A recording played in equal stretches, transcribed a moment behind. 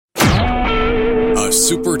a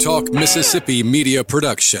Super Talk Mississippi media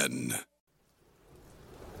production.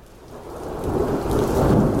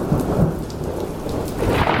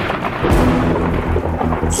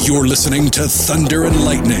 You're listening to Thunder and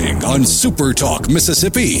Lightning on Super Talk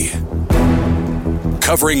Mississippi.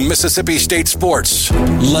 Covering Mississippi State sports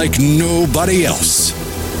like nobody else.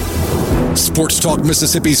 Sports Talk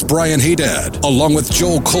Mississippi's Brian Haydad, along with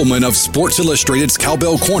Joel Coleman of Sports Illustrated's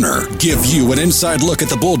Cowbell Corner, give you an inside look at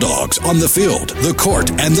the Bulldogs on the field, the court,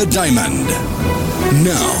 and the diamond.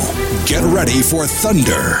 Now, get ready for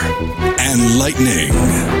Thunder and Lightning.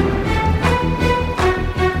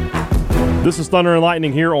 This is Thunder and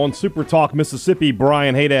Lightning here on Super Talk Mississippi.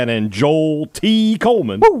 Brian Haydad and Joel T.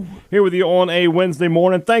 Coleman here with you on a Wednesday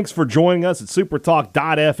morning. Thanks for joining us at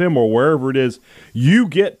supertalk.fm or wherever it is you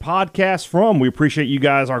get podcasts from. We appreciate you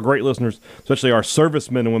guys, our great listeners, especially our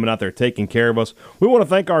servicemen and women out there taking care of us. We want to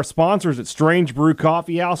thank our sponsors at Strange Brew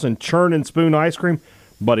Coffee House and Churn and Spoon Ice Cream.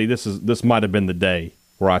 Buddy, this might have been the day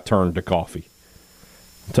where I turned to coffee.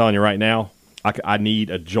 I'm telling you right now, I need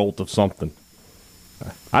a jolt of something.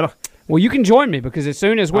 Well, you can join me because as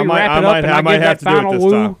soon as we wrap it up and I give that final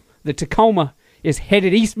woo, the Tacoma is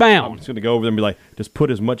headed eastbound. I'm just going to go over there and be like, just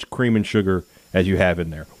put as much cream and sugar as you have in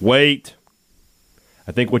there. Wait.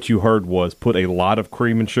 I think what you heard was put a lot of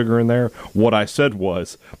cream and sugar in there. What I said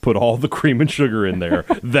was put all the cream and sugar in there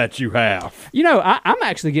that you have. You know, I'm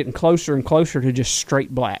actually getting closer and closer to just straight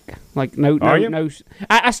black. Like no.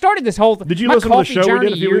 I started this whole thing. Did you listen to the show we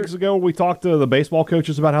did a few weeks ago? We talked to the baseball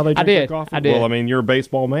coaches about how they drink their coffee. I did. Well, I mean, you're a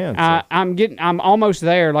baseball man. So. I'm almost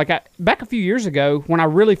there. Like back a few years ago when I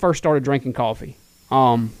really first started drinking coffee.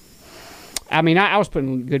 I was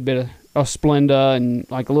putting a good bit of Splenda and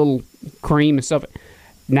like a little cream and stuff.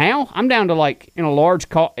 Now I'm down to like in a large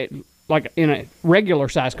like in a regular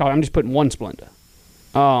size coffee, I'm just putting one Splenda.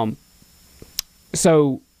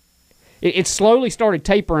 So it slowly started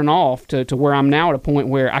tapering off to where I'm now at a point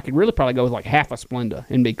where I could really probably go with like half a Splenda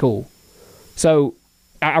and be cool. So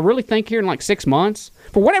I really think here in like 6 months,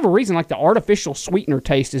 for whatever reason, like the artificial sweetener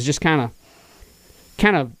taste is just kind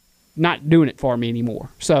of not doing it for me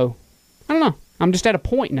anymore. So I don't know. I'm just at a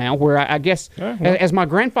point now where I guess, as my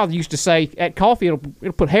grandfather used to say, at coffee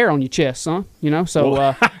it'll put hair on your chest, son. You know,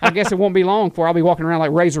 so I guess it won't be long before I'll be walking around like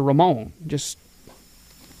Razor Ramon, just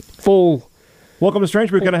full. Welcome to Strange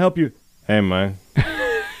Brew. Can I help you? Hey man,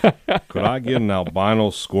 could I get an albino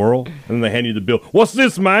squirrel? And then they hand you the bill. What's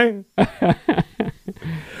this, man?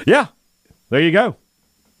 Yeah, there you go.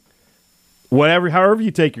 However you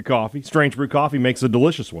take your coffee, Strange Brew Coffee makes a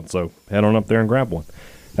delicious one. So head on up there and grab one.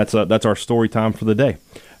 That's our story time for the day.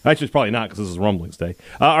 Actually, it's probably not because this is Rumblings Day.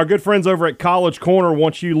 Our good friends over at College Corner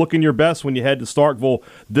want you looking your best when you head to Starkville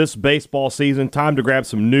this baseball season. Time to grab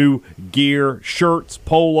some new gear, shirts,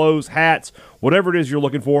 polos, hats, whatever it is you're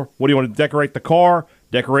looking for. What do you want to decorate the car,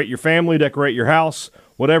 decorate your family, decorate your house?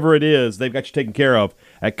 Whatever it is, they've got you taken care of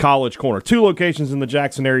at College Corner. 2 locations in the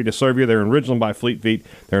Jackson area to serve you. They're in Ridgeland by Fleet Feet.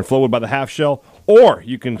 They're in Flowood by the Half Shell. Or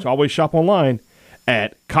you can always shop online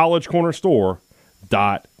at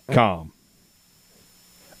collegecornerstore.com.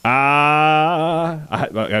 I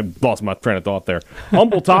lost my train of thought there.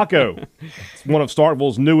 Humble Taco. It's one of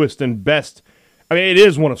Starkville's newest and best. It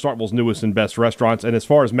is one of Starkville's newest and best restaurants. And as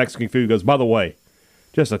far as Mexican food goes, by the way,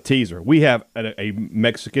 just a teaser. We have a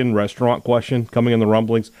Mexican restaurant question coming in the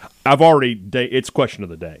Rumblings. It's question of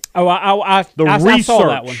the day. Oh, I saw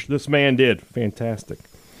that one. This man did. Fantastic.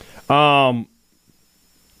 But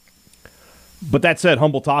that said,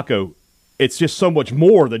 Humble Taco, it's just so much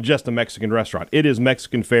more than just a Mexican restaurant. It is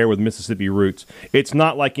Mexican fare with Mississippi roots. It's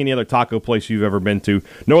not like any other taco place you've ever been to.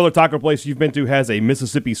 No other taco place you've been to has a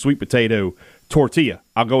Mississippi sweet potato tortilla.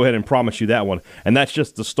 I'll go ahead and promise you that one. And that's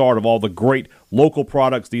just the start of all the great local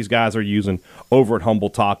products these guys are using over at Humble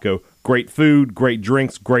Taco. Great food, great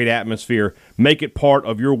drinks, great atmosphere. Make it part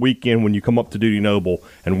of your weekend when you come up to Dudy Noble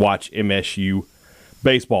and watch MSU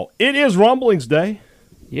baseball. It is Rumblings Day.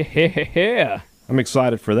 Yeah. I'm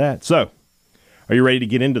excited for that. So, are you ready to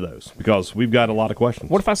get into those? Because we've got a lot of questions.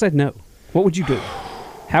 What if I said no? What would you do?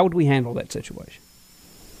 How would we handle that situation?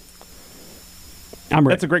 I'm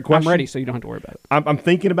ready. That's a great question. I'm ready, so you don't have to worry about it. I'm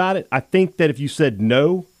thinking about it. I think that if you said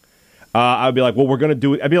no, I'd be like, well, we're going to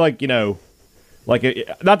do it. I'd be like, not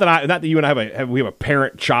that you and I have a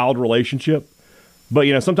parent-child relationship,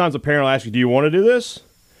 but sometimes a parent will ask you, do you want to do this?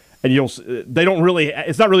 And they don't really.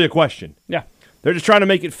 It's not really a question. Yeah. They're just trying to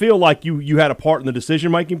make it feel like you had a part in the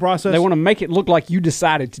decision-making process. They want to make it look like you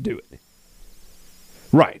decided to do it.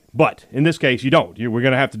 Right, but in this case, you don't. We're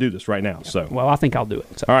going to have to do this right now. So, well, I think I'll do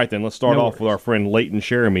it. So. All right, then let's start off with our friend Leighton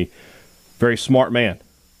Jeremy. Very smart man.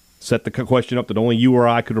 Set the question up that only you or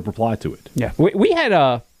I could have replied to it. Yeah, we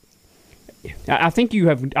had I think you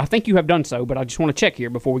have done so, but I just want to check here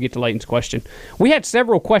before we get to Leighton's question. We had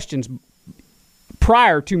several questions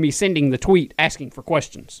prior to me sending the tweet asking for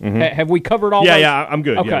questions. Have we covered all those? Yeah, I'm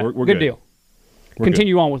good. Okay, Yeah, we're good deal. We're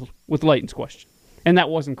Continue on with Leighton's question. And that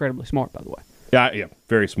was incredibly smart, by the way. Yeah,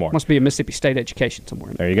 very smart. Must be a Mississippi State education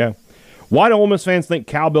somewhere in there. There you go. Why do Ole Miss fans think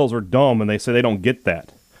cowbells are dumb and they say they don't get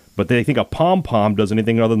that? But they think a pom-pom does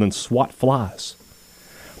anything other than swat flies.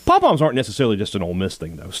 Pom-poms aren't necessarily just an Ole Miss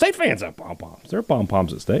thing, though. State fans have pom-poms. There are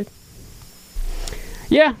pom-poms at State.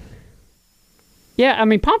 Yeah. Yeah, I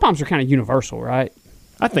mean, pom-poms are kind of universal, right?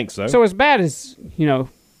 I think so. So as bad as, you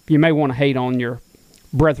may want to hate on your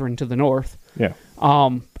brethren to the north, yeah.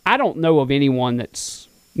 I don't know of anyone that's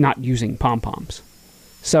not using pom-poms.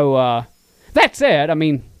 So, that said, I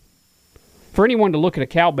mean, for anyone to look at a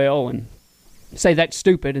cowbell and say that's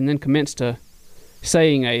stupid and then commence to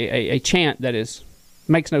saying a chant that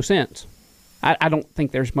makes no sense, I don't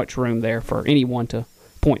think there's much room there for anyone to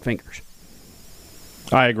point fingers.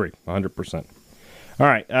 I agree, 100%. All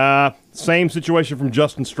right, same situation from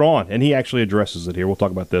Justin Strawn, and he actually addresses it here. We'll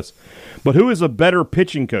talk about this. But who is a better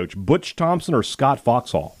pitching coach, Butch Thompson or Scott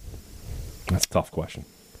Foxhall? That's a tough question.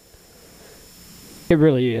 It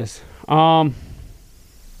really is. Tell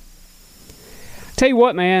you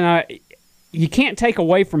what, man, you can't take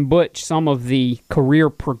away from Butch some of the career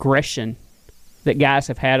progression that guys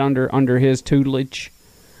have had under his tutelage.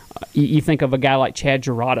 You think of a guy like Chad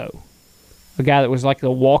Gerardo, a guy that was like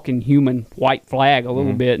the walking human white flag a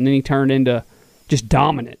little bit, and then he turned into just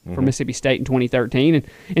dominant for Mississippi State in 2013,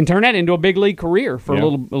 and turned that into a big league career for a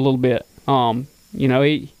little bit.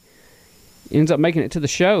 He ends up making it to the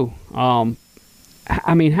show.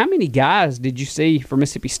 I mean, how many guys did you see for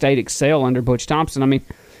Mississippi State excel under Butch Thompson? I mean,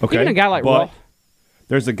 even a guy like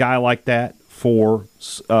there's a guy like that for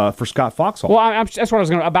Scott Foxhall. Well, that's what I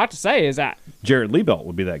was about to say. Is that Jared Liebelt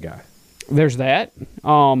would be that guy. There's that.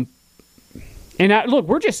 Look,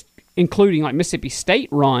 we're just including like Mississippi State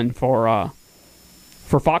run for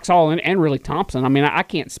Foxhall and really Thompson. I mean, I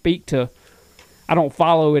can't speak to. I don't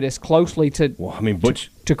follow it as closely to. Well, I mean,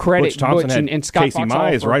 Butch Thompson had and Scott Casey Foxhall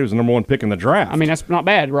Mize, right? Who was the number one pick in the draft. I mean, that's not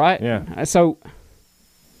bad, right? Yeah. So,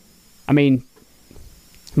 I mean,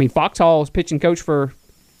 Foxhall is pitching coach for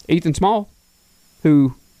Ethan Small,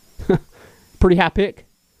 who pretty high pick,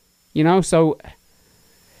 So,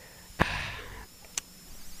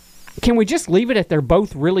 can we just leave it at they're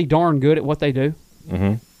both really darn good at what they do?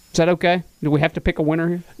 Mm-hmm. Is that okay? Do we have to pick a winner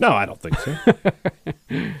here? No, I don't think so.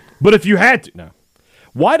 But if you had to, no.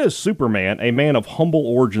 Why does Superman, a man of humble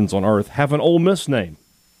origins on Earth, have an Ole Miss name?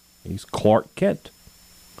 He's Clark Kent.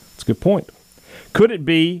 That's a good point. Could it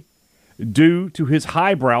be due to his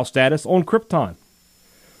highbrow status on Krypton?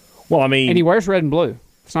 Well, I mean... And he wears red and blue.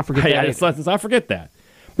 Let's not forget that. I forget that.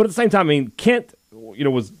 But at the same time, I mean, Kent,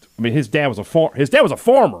 his dad was a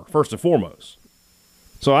farmer, first and foremost.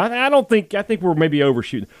 So I think we're maybe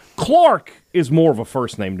overshooting. Clark is more of a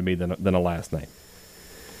first name to me than a last name.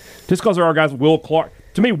 Just because there are guys, Will Clark.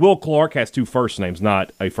 To me, Will Clark has two first names,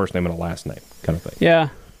 not a first name and a last name kind of thing. Yeah.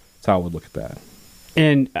 That's how I would look at that.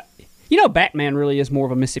 And, Batman really is more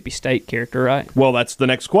of a Mississippi State character, right? Well, that's the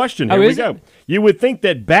next question. Here we go. You would think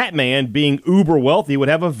that Batman, being uber wealthy, would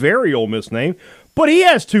have a very Ole Miss name, but he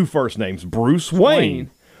has two first names, Bruce Wayne.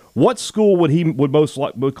 What school would most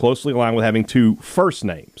closely align with having two first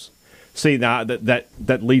names? See, now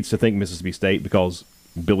that leads to think Mississippi State because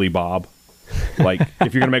Billy Bob. Like,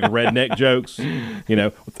 if you're going to make redneck jokes,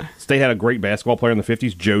 State had a great basketball player in the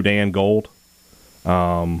 50s, Joe Dan Gold.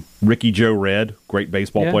 Ricky Joe Red, great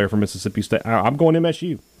baseball player from Mississippi State. I'm going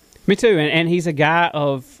MSU. Me too, and he's a guy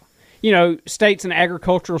of, State's an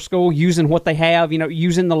agricultural school, using what they have,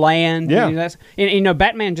 using the land. Yeah. And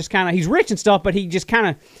Batman just kind of, he's rich and stuff, but he just kind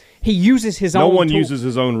of, he uses his own. No one uses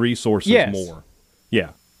his own resources more. Yeah.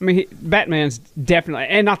 I mean, Batman's definitely,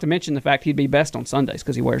 and not to mention the fact he'd be best on Sundays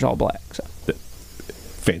because he wears all black. So.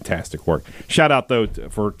 Fantastic work. Shout out, though,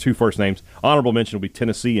 for two first names. Honorable mention will be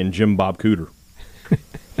Tennessee and Jim Bob Cooter.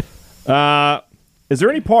 Is there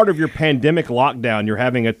any part of your pandemic lockdown you're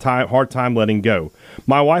having a hard time letting go?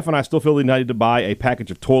 My wife and I still feel the need to buy a package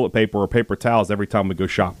of toilet paper or paper towels every time we go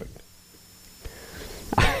shopping.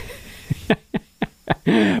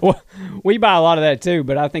 Well, we buy a lot of that too,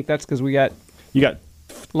 but I think that's because we got a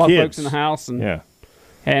lot kids. of folks in the house,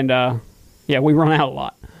 and yeah, we run out a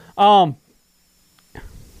lot.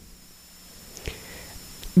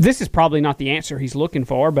 This is probably not the answer he's looking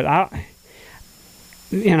for, but I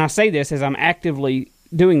say this as I'm actively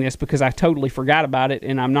doing this because I totally forgot about it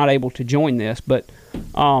and I'm not able to join this. But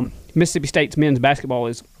Mississippi State's men's basketball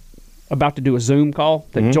is about to do a Zoom call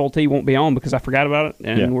that Joel T won't be on because I forgot about it,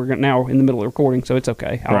 and we're now in the middle of recording, so it's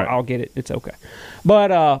okay. I'll get it. It's okay.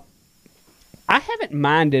 But I haven't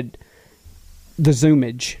minded the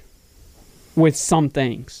Zoomage with some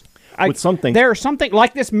things. There are something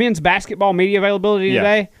like this men's basketball media availability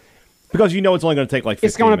today. Because you know it's only going to take like 15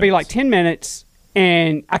 minutes. It's going to be like 10 minutes,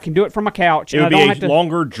 and I can do it from my couch. It would be a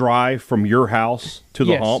longer drive from your house to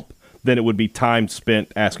the hump than it would be time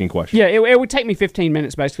spent asking questions. Yeah, it would take me 15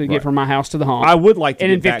 minutes basically to get from my house to the hump. I would like to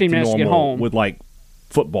get back 15 to minutes to get normal home with like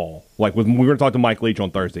football. Like we're going to talk to Mike Leach on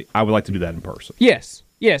Thursday. I would like to do that in person. Yes.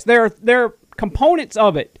 There are components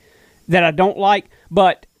of it that I don't like,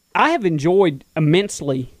 but I have enjoyed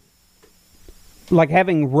immensely like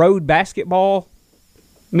having road basketball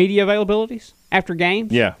media availabilities after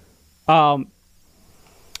games. Yeah. I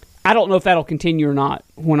don't know if that'll continue or not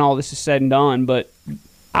when all this is said and done, but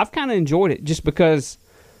I've kind of enjoyed it just because,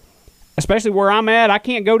 especially where I'm at, I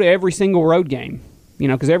can't go to every single road game,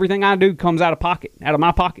 because everything I do comes out of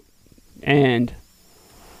my pocket. And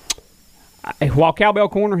while Cowbell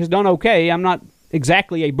Corner has done okay, I'm not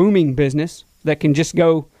exactly a booming business that can just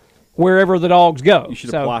go wherever the dogs go. You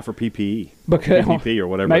should apply for PPE. Because, PPP or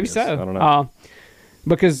whatever maybe it is. so. I don't know.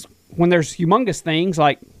 Because when there's humongous things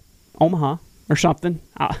like Omaha or something,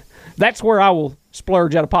 that's where I will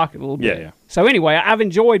splurge out of pocket a little bit. Yeah. So anyway, I've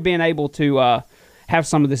enjoyed being able to have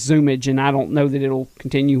some of this Zoomage, and I don't know that it'll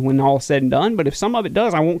continue when all is said and done, but if some of it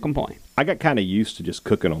does, I won't complain. I got kind of used to just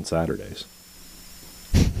cooking on Saturdays.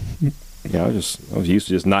 I was used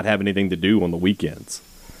to just not having anything to do on the weekends.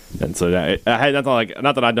 And so I had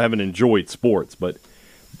not that I haven't enjoyed sports, but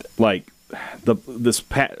like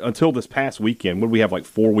until this past weekend, when we have like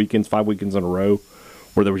 5 weekends in a row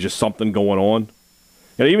where there was just something going on.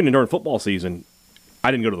 Even during football season,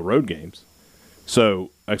 I didn't go to the road games.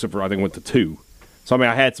 So, except for I think I went to 2. So,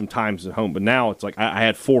 I had some times at home, but now it's like I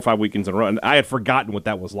had 4 or 5 weekends in a row, and I had forgotten what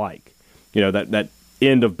that was like. That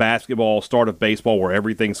end of basketball, start of baseball where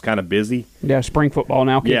everything's kind of busy. Yeah, spring football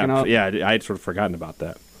now kicking up. Yeah, I had sort of forgotten about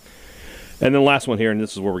that. And then last one here, and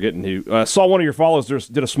this is where we're getting to. Saw one of your followers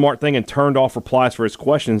did a smart thing and turned off replies for his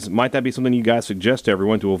questions. Might that be something you guys suggest to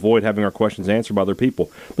everyone to avoid having our questions answered by other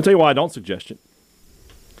people? I'll tell you why I don't suggest it.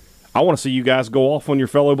 I want to see you guys go off on your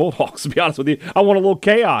fellow Bulldogs, to be honest with you. I want a little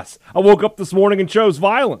chaos. I woke up this morning and chose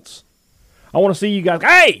violence. I want to see you guys,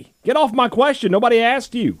 hey, get off my question. Nobody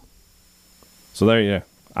asked you. So there you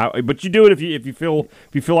go. But you do it if you feel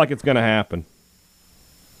like it's going to happen.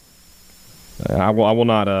 I will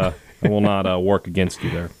not work against you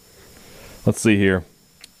there. Let's see here.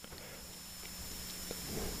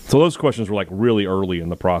 So those questions were like really early in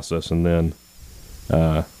the process, and then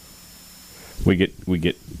we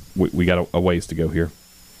got a ways to go here.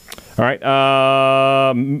 All right,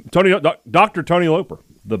 Dr. Tony Loper,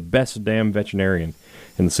 the best damn veterinarian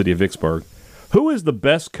in the city of Vicksburg. Who is the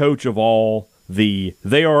best coach of all they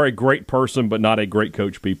are a great person but not a great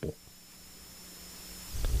coach people?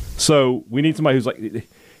 So we need somebody who's like,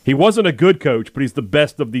 he wasn't a good coach, but he's the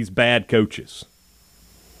best of these bad coaches.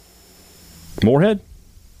 Moorhead?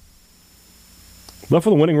 Left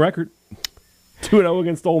with a winning record. 2-0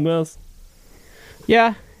 against Ole Miss.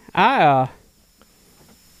 Yeah,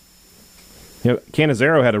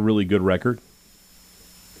 Canizero had a really good record.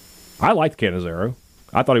 I liked Canizero.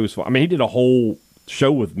 I thought he was fun. He did a whole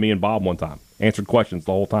show with me and Bob one time. Answered questions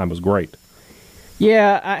the whole time. It was great.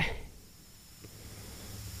 Yeah,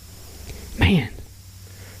 man.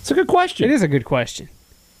 It's a good question. It is a good question.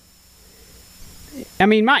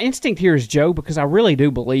 My instinct here is Joe, because I really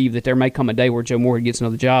do believe that there may come a day where Joe Moorhead gets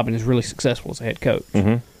another job and is really successful as a head coach.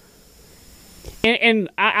 Mm-hmm. And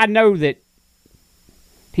I know that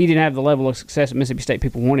he didn't have the level of success at Mississippi State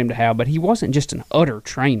people want him to have, but he wasn't just an utter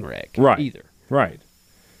train wreck either. Right.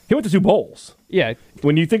 He went to 2 bowls. Yeah.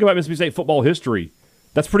 When you think about Mississippi State football history,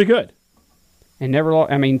 that's pretty good. And never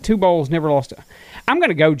lost. 2 bowls, never lost. I'm going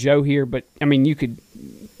to go Joe here, but you could.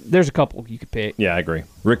 There's a couple you could pick. Yeah, I agree.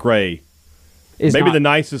 Rick Ray is maybe not the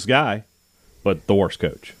nicest guy, but the worst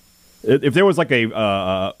coach. If there was like a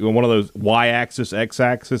one of those Y-axis,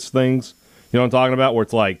 X-axis things, you know what I'm talking about, where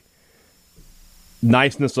it's like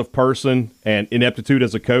niceness of person and ineptitude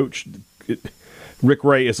as a coach, Rick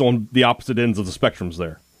Ray is on the opposite ends of the spectrums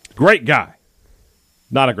there. Great guy,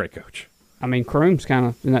 not a great coach. Kroom's kind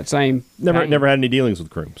of in that same Never had any dealings with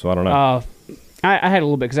Kroom, so I don't know. I had a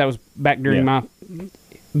little bit because that was back during my.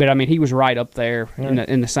 But he was right up there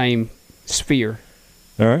in the same sphere.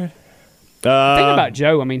 All right. Think about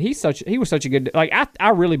Joe. He was such a good. I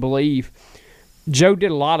really believe Joe did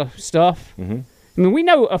a lot of stuff. Mm-hmm. We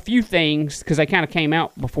know a few things because they kind of came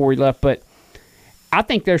out before he left, but I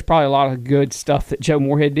think there's probably a lot of good stuff that Joe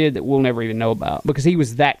Moorhead did that we'll never even know about because he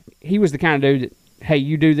was the kind of dude that, hey,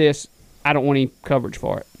 you do this, I don't want any coverage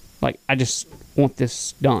for it. Like, I just want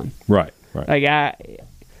this done. Right. Like,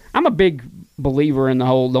 I'm a big believer in the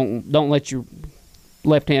whole don't let your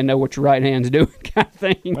left hand know what your right hand's doing kind of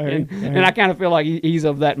thing. And I kind of feel like he's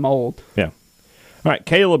of that mold. Yeah. All right,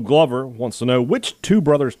 Caleb Glover wants to know, which Two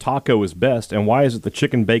Brothers taco is best, and why is it the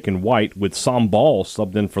chicken bacon white with sambal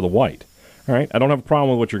subbed in for the white? All right, I don't have a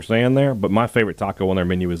problem with what you're saying there, but my favorite taco on their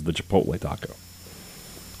menu is the Chipotle taco.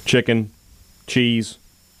 Chicken, cheese,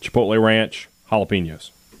 Chipotle ranch,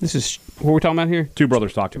 jalapenos. This is what we're talking about here? Two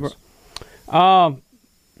Brothers tacos. I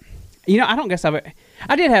don't guess I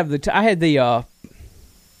did have I had the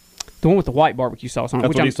one with the white barbecue sauce on it.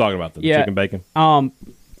 That's what he's talking about, the chicken bacon.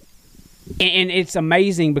 And it's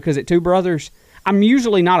amazing because at Two Brothers, I'm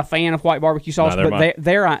usually not a fan of white barbecue sauce, but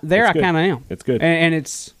there I kind of am. It's good. And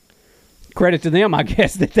it's credit to them, I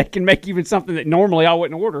guess, that they can make even something that normally I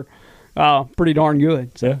wouldn't order pretty darn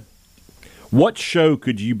good. So. Yeah. What show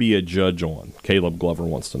could you be a judge on? Caleb Glover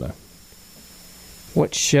wants to know.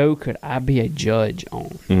 What show could I be a judge on?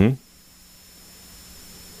 Mm-hmm.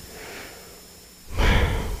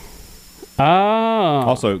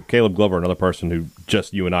 Also, Caleb Glover, another person who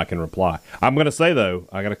just you and I can reply. I'm going to say, though,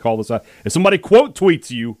 I got to call this out. If somebody quote tweets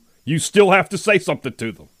you, you still have to say something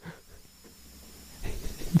to them.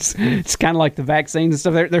 It's kind of like the vaccines and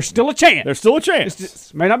stuff. There's still a chance. There's still a chance.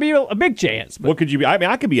 It may not be a big chance. But. What could you be? I mean,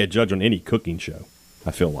 I could be a judge on any cooking show,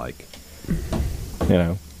 I feel like.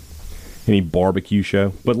 Any barbecue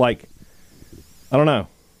show. But, like, I don't know.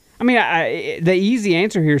 I mean, the easy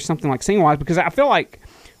answer here is something like Sing-Wise, because I feel like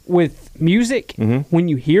with music, when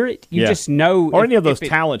you hear it, you just know. Or any of those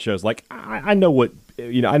talent shows. Like, I know what,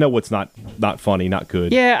 I know what's not funny, not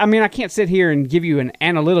good. Yeah, I mean, I can't sit here and give you an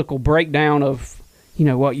analytical breakdown of,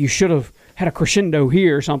 what you should have had a crescendo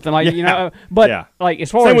here or something. Like, but like as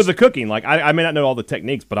far Same as. with the cooking. Like, I may not know all the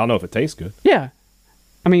techniques, but I'll know if it tastes good. Yeah.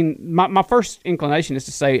 I mean, my first inclination is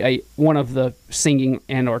to say one of the singing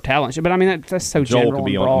and or talent show, but I mean that's so Joel general. Could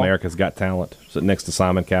be and on America's Got Talent, sitting next to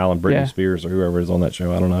Simon Cowell and Britney Spears or whoever is on that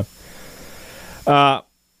show. I don't know.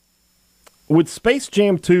 With Space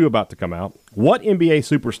Jam 2 about to come out, what NBA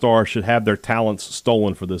superstar should have their talents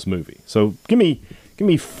stolen for this movie? So give me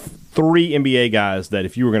 3 NBA guys that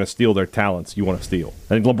if you were going to steal their talents, you want to steal.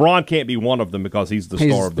 I think LeBron can't be one of them because he's the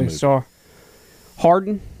star of the movie. Star.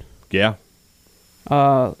 Harden. Yeah.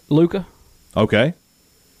 Luka. Okay.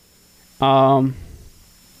 Let's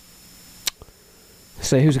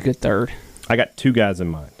see, who's a good third? I got 2 guys in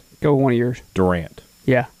mind. Go with one of yours. Durant.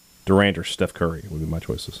 Yeah. Durant or Steph Curry would be my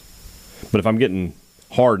choices. But if I'm getting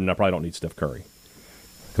Harden, I probably don't need Steph Curry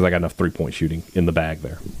because I got enough three-point shooting in the bag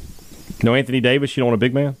there. No Anthony Davis? You don't want a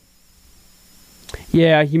big man?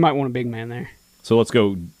 Yeah, you might want a big man there. So let's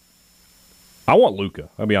go. I want Luka.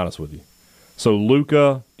 I'll be honest with you. So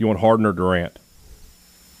Luka, do you want Harden or Durant?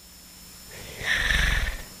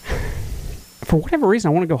 For whatever reason,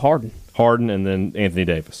 I want to go Harden. Harden and then Anthony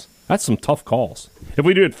Davis. That's some tough calls. If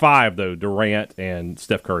we do it 5, though, Durant and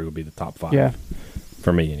Steph Curry would be the top 5. Yeah.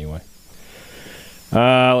 For me, anyway.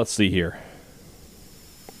 Let's see here.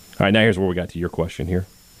 All right, now here's where we got to your question here.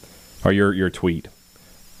 Or your tweet.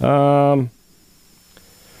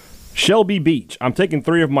 Shelby Beach. I'm taking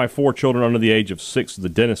 3 of my 4 children under the age of 6 to the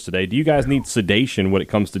dentist today. Do you guys need sedation when it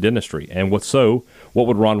comes to dentistry? And what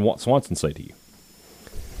would Ron Swanson say to you?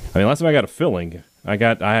 I mean, last time I got a filling, I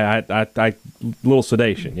little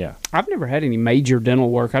sedation, yeah. I've never had any major dental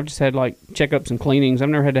work. I've just had like checkups and cleanings. I've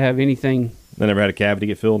never had to have anything. I never had a cavity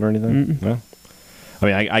get filled or anything. Well, I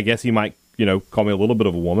mean, I guess he might, call me a little bit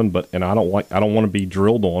of a woman, and I don't want to be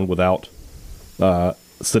drilled on without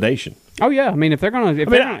sedation. Oh yeah, I mean, if they're gonna,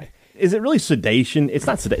 is it really sedation? It's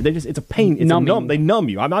not sedation. It's a pain. It's numbing. They numb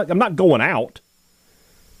you. I'm not going out.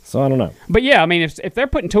 So I don't know. But yeah, I mean, if they're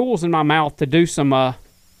putting tools in my mouth to do some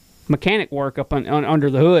mechanic work up under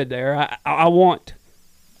the hood there, I want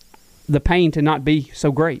the pain to not be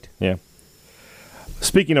so great. Yeah.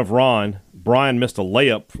 Speaking of Ron, Brian missed a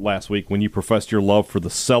layup last week when you professed your love for the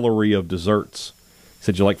celery of desserts. He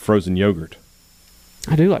said you like frozen yogurt.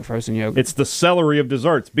 I do like frozen yogurt. It's the celery of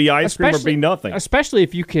desserts. Be ice cream or be nothing. Especially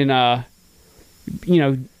if you can,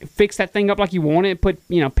 fix that thing up like you want it. Put,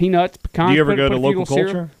 peanuts, pecans. Do you ever go to Local Culture?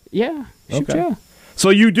 Syrup. Yeah. Shoot, okay. Yeah. So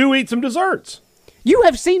you do eat some desserts. You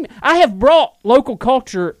have seen. I have brought Local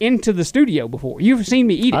Culture into the studio before. You've seen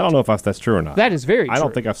me eat it. I don't know if that's true or not. That is very true. I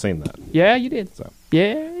don't think I've seen that. Yeah, you did. So.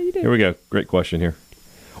 Yeah, you did. Here we go. Great question here.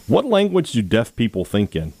 What language do deaf people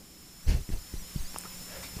think in?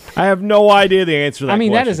 I have no idea the answer to that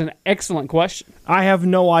question. That is an excellent question. I have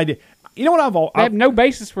no idea. you know what They have no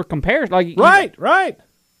basis for comparison. Like right.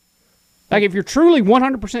 Like if you're truly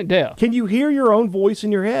 100% deaf. Can you hear your own voice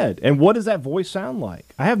in your head? And what does that voice sound like?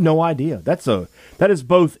 I have no idea. That is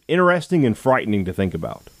both interesting and frightening to think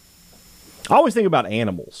about. I always think about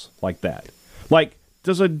animals like that. Like,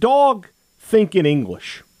 does a dog think in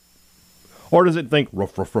English? Or does it think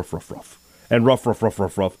ruff, ruff, ruff, ruff, ruff? And ruff, ruff, ruff,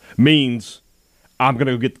 ruff, ruff means I'm going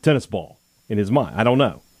to go get the tennis ball in his mind. I don't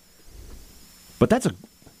know. But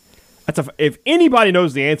if anybody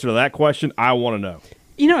knows the answer to that question, I want to know.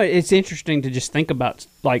 You know, it's interesting to just think about,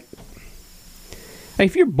 like,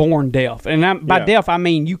 if you're born deaf, and by deaf I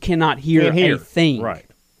mean you cannot hear a thing. Right.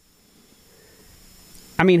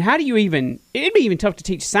 I mean, how do you even? It'd be even tough to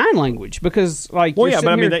teach sign language because, like, you're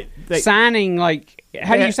sitting here they signing. Like,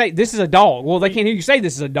 how do you say this is a dog? Well, they can't hear you say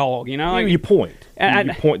this is a dog. You know, like, you point.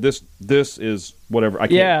 You point. This is whatever. I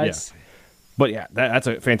can't. Yeah. But yeah, that's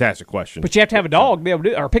a fantastic question. But you have to have a dog to be able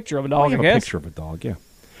to do, or a picture of a dog. I guess. A picture of a dog. Yeah.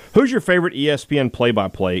 Who's your favorite ESPN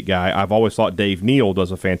play-by-play guy? I've always thought Dave Neal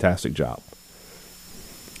does a fantastic job.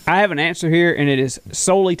 I have an answer here, and it is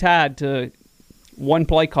solely tied to one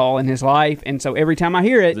play call in his life, and so every time I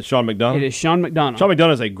hear it... Is it Sean McDonough? It is Sean McDonough. Sean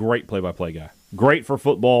McDonough is a great play-by-play guy. Great for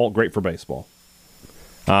football, great for baseball.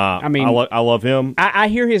 I mean, I love him. I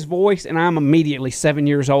hear his voice, and I'm immediately 7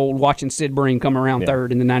 years old watching Sid Bream come around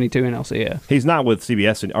third in the 92 NLCS. He's not with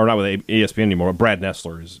CBS, or not with ESPN anymore. Brad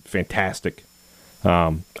Nessler is fantastic.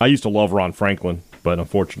 I used to love Ron Franklin, but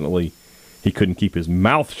unfortunately, he couldn't keep his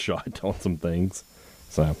mouth shut on some things.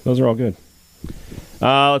 So, those are all good.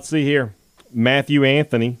 Let's see here. Matthew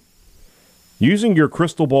Anthony. Using your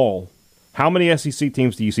crystal ball, how many SEC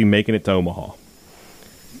teams do you see making it to Omaha?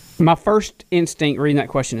 My first instinct reading that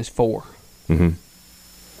question is 4. Mm-hmm.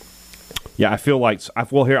 Yeah, I feel like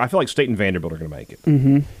State and Vanderbilt are going to make it.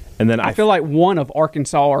 Mm-hmm. And then I feel like one of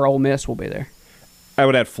Arkansas or Ole Miss will be there. I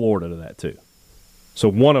would add Florida to that, too. So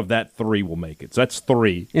one of that 3 will make it. So that's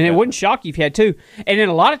 3. And it wouldn't shock you if you had 2. And then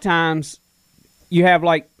a lot of times, you have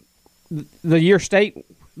like the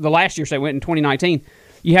last year State went in 2019.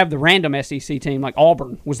 You have the random SEC team, like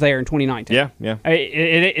Auburn was there in 2019. Yeah.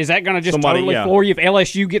 Is that going to just totally floor you if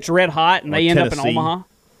LSU gets red hot and they end up in Omaha?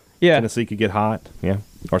 Yeah. Tennessee could get hot, yeah.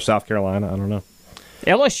 Or South Carolina, I don't know.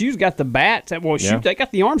 LSU's got the bats. Well, shoot, they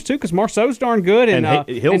got the arms too because Marceau's darn good. And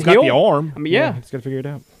Hill's got the arm. I mean, yeah. He's got to figure it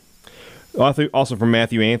out. Also from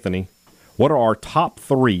Matthew Anthony, what are our top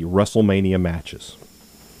 3 WrestleMania matches?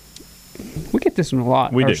 We get this one a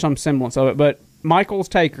lot, or some semblance of it, but Michaels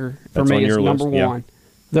Taker for me is number 1.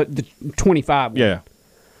 Yeah. The 25 one. Yeah.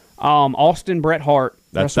 Austin Bret Hart.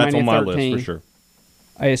 That's on my list for sure.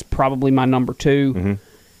 Is probably my number 2. Mm-hmm.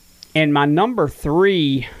 And my number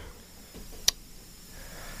 3,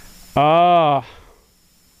 I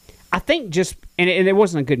think just, and it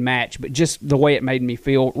wasn't a good match, but just the way it made me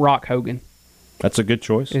feel, Rock Hogan. That's a good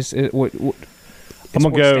choice. I'm going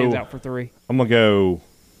to go. Stands out for 3. I'm going to go.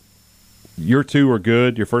 Your 2 are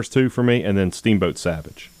good. Your first 2 for me, and then Steamboat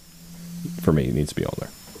Savage for me needs to be on there.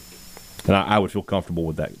 And I would feel comfortable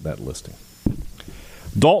with that listing.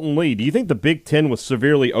 Dalton Lee, do you think the Big Ten was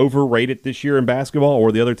severely overrated this year in basketball,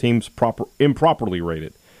 or the other teams improperly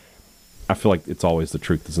rated? I feel like it's always the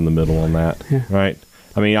truth that's in the middle on that, right?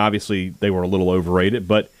 I mean, obviously they were a little overrated,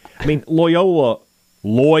 but I mean Loyola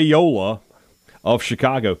of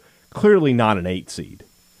Chicago, clearly not an 8 seed.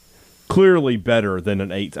 Clearly better than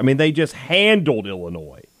an 8. I mean, they just handled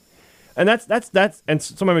Illinois. And that's and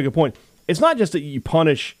somebody make a point. It's not just that you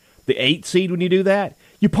punish the 8 seed when you do that.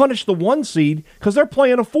 You punish the 1 seed because they're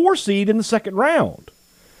playing a 4 seed in the second round.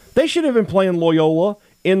 They should have been playing Loyola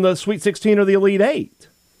in the Sweet 16 or the Elite 8.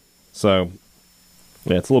 So,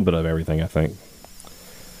 yeah, it's a little bit of everything, I think.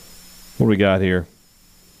 What do we got here?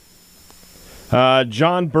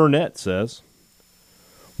 John Burnett says,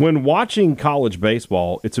 when watching college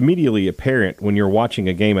baseball, it's immediately apparent when you're watching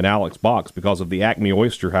a game at Alex Box because of the Acme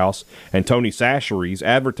Oyster House and Tony Sachery's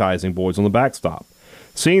advertising boards on the backstop.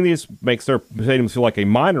 Seeing these makes their stadiums feel like a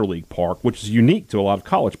minor league park, which is unique to a lot of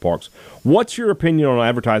college parks. What's your opinion on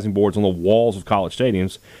advertising boards on the walls of college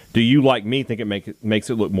stadiums? Do you, like me, think it makes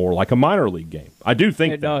it look more like a minor league game? I do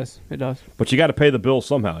think it does. It does. But you got to pay the bill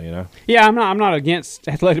somehow, you know. Yeah, I'm not against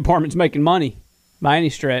athletic departments making money by any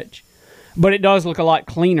stretch, but it does look a lot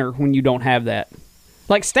cleaner when you don't have that.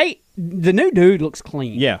 Like State, the new dude looks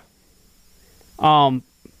clean. Yeah. I'm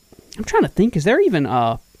trying to think. Is there even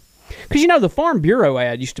because the Farm Bureau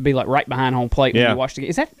ad used to be like right behind home plate when you watched the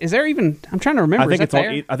game. Is there even? I'm trying to remember. I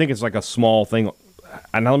think it's like a small thing.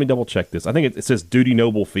 And now let me double check this. I think it says Duty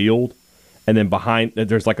Noble Field, and then behind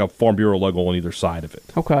there's like a Farm Bureau logo on either side of it.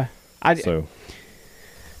 Okay.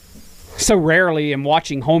 So rarely am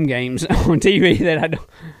watching home games on TV that I don't.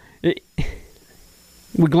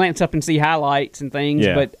 we glance up and see highlights and things,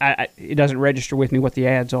 Yeah. but it doesn't register with me what the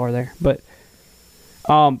ads are there. But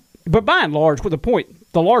by and large,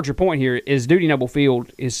 the larger point here is Dudy Noble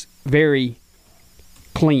Field is very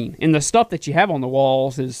clean, and the stuff that you have on the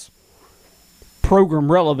walls is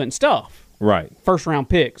program relevant stuff. Right. First round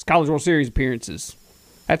picks, College World Series appearances,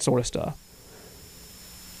 that sort of stuff.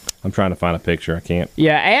 I'm trying to find a picture. I can't.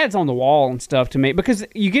 Yeah, ads on the wall and stuff to me, because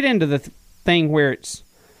you get into the thing where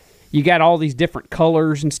you got all these different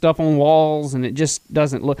colors and stuff on walls, and it just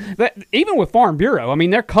doesn't look. But even with Farm Bureau, I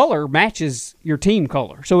mean, their color matches your team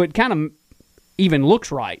color, so it kind of even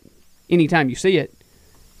looks right anytime you see it.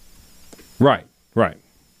 Right.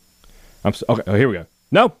 Okay. Oh, here we go.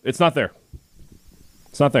 No, it's not there.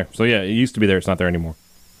 It's not there. So yeah, it used to be there. It's not there anymore.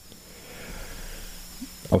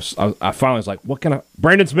 I finally was like, what can I?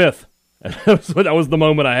 Brandon Smith. That was the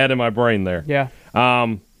moment I had in my brain there. Yeah.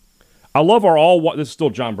 I love our all white. This is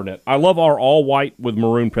still John Burnett. I love our all white with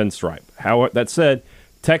maroon pinstripe. That said,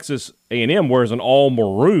 Texas A&M wears an all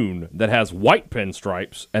maroon that has white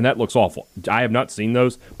pinstripes, and that looks awful. I have not seen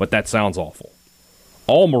those, but that sounds awful.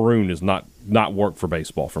 All maroon is not work for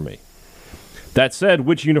baseball for me. That said,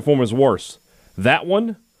 which uniform is worse? That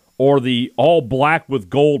one or the all black with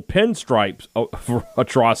gold pinstripes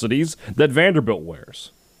atrocities that Vanderbilt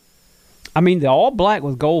wears? I mean, the all black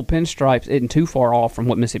with gold pinstripes isn't too far off from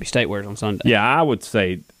what Mississippi State wears on Sunday. Yeah, I would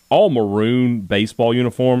say all maroon baseball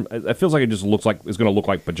uniform. It feels like it just looks like it's going to look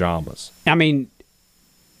like pajamas. I mean,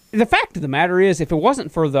 the fact of the matter is, if it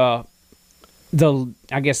wasn't for the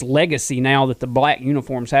I guess legacy now that the black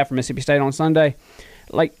uniforms have for Mississippi State on Sunday,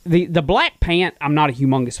 like the black pant, I'm not a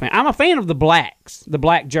humongous fan. I'm a fan of the blacks, the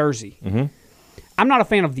black jersey. Mm-hmm. I'm not a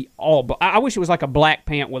fan of the all. I wish it was like a black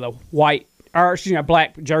pant with a white. Or, excuse me, a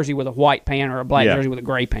black jersey with a white pant or a black jersey with a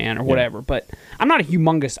gray pant or whatever. Yeah. But I'm not a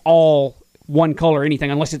humongous all one color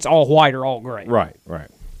anything unless it's all white or all gray. Right.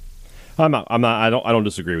 I'm not. I don't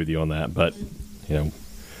disagree with you on that. But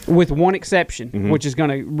with one exception, which is going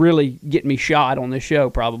to really get me shot on this show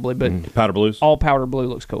probably. But powder blues. All powder blue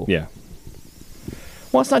looks cool. Yeah.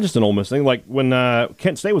 Well, it's not just an Ole Miss thing. Like when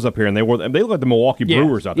Kent State was up here and they look like the Milwaukee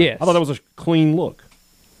Brewers out there. Yes. I thought that was a clean look.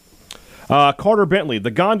 Carter Bentley,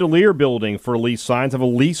 the Gondolier building for lease signs have a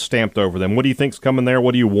lease stamped over them. What do you think's coming there?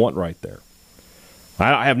 What do you want right there?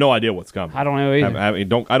 I have no idea what's coming. I don't know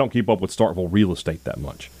either. I don't keep up with Starkville real estate that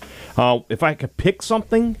much. If I could pick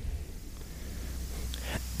something,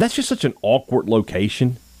 that's just such an awkward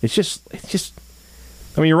location. It's just.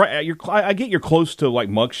 I mean, you're right. I get you're close to like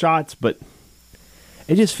mugshots, but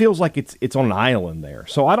it just feels like it's on an island there.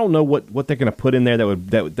 So I don't know what they're going to put in there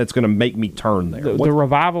that's going to make me turn there. The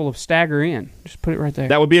revival of Stagger Inn. Just put it right there.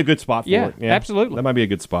 That would be a good spot for it. Yeah, absolutely. That might be a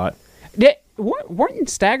good spot. Weren't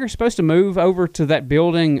Stagger supposed to move over to that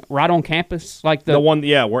building right on campus? Like the one,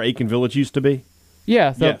 where Aiken Village used to be?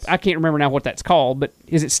 Yeah. Yes. I can't remember now what that's called, but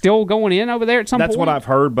is it still going in over there at some point? That's what I've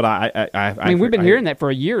heard, but I mean, we've been hearing that for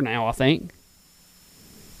a year now, I think.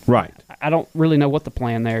 Right. I don't really know what the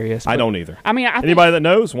plan there is. I don't either. I mean, anybody that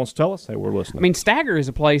knows wants to tell us, hey, we're listening. I mean, Stagger is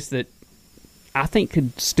a place that I think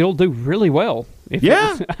could still do really well. I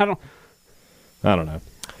don't know.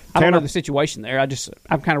 I don't know the situation there.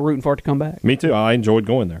 I'm kind of rooting for it to come back. Me too. I enjoyed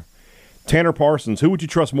going there. Tanner Parsons, who would you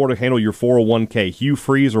trust more to handle your 401k, Hugh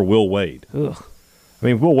Freeze or Will Wade? Ugh. I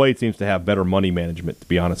mean, Will Wade seems to have better money management, to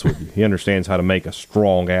be honest with you. He understands how to make a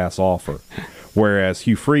strong-ass offer, whereas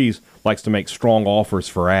Hugh Freeze likes to make strong offers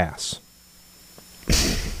for ass.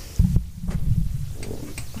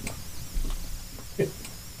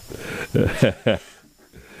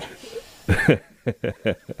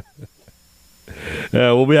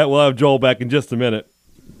 We'll have Joel back in just a minute.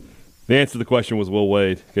 The answer to the question was Will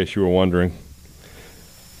Wade, in case you were wondering.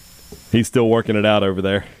 He's still working it out over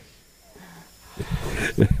there.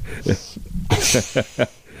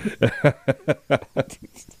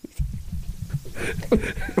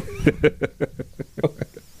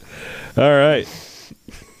 All right.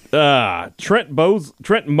 Trent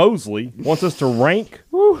Mosley wants us to rank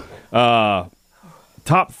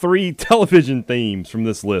top 3 television themes from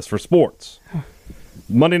this list for sports.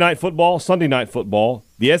 Monday Night Football, Sunday Night Football,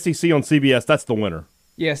 the SEC on CBS, that's the winner.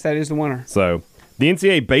 Yes, that is the winner. So, the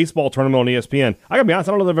NCAA baseball tournament on ESPN, I gotta be honest,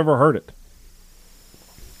 I don't know if I've ever heard it.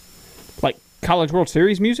 Like College World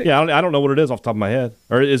Series music? Yeah, I don't know what it is off the top of my head.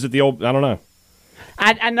 Or is it the old, I don't know.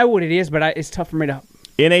 I know what it is, but it's tough for me to...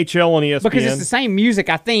 NHL on ESPN. Because it's the same music,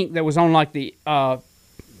 I think, that was on like the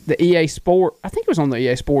EA Sport. I think it was on the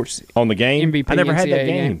EA Sports. On the game? MVP I never had that NCAA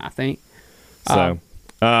game. I think. So,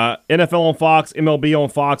 NFL on Fox, MLB on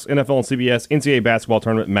Fox, NFL on CBS, NCAA basketball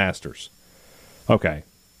tournament, Masters. Okay.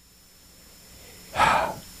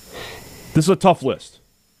 This is a tough list.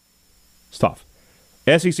 It's tough.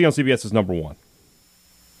 SEC on CBS is number 1.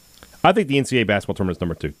 I think the NCAA basketball tournament is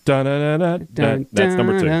number 2. That's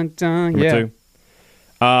number 2. Number 2.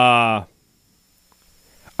 I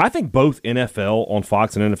think both NFL on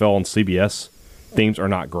Fox and NFL on CBS themes are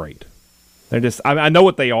not great. They're just, I know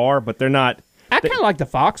what they are, but they're not. I kind of like the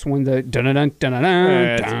Fox one. The I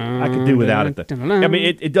could do without it. I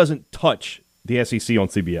mean, it doesn't touch the SEC on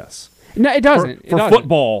CBS. No, it doesn't. For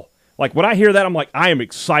football, like when I hear that, I'm like, I am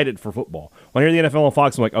excited for football. When I hear the NFL on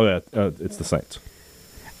Fox, I'm like, oh yeah, it's the Saints.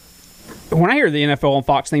 When I hear the NFL on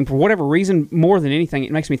Fox theme, for whatever reason, more than anything,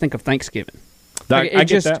 it makes me think of Thanksgiving. I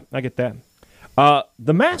get that.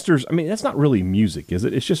 The Masters, I mean, that's not really music, is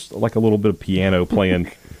it? It's just like a little bit of piano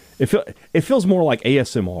playing. It feels more like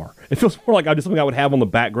ASMR. It feels more like something I would have on the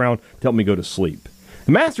background to help me go to sleep.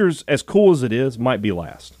 The Masters, as cool as it is, might be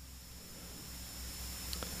last.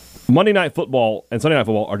 Monday Night Football and Sunday Night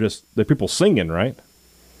Football are just the people singing, right?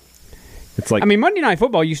 It's like, I mean, Monday Night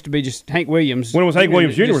Football used to be just Hank Williams. When it was Hank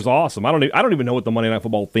Williams Jr. was awesome. I don't even know what the Monday Night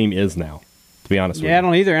Football theme is now, to be honest with you. Yeah, I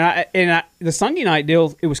don't either. And the Sunday night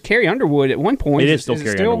deal, it was Carrie Underwood at one point. It is still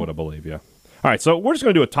Carrie Underwood, I believe, yeah. All right, so we're just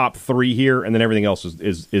going to do a top 3 here, and then everything else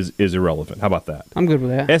is irrelevant. How about that? I'm good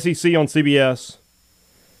with that. SEC on CBS,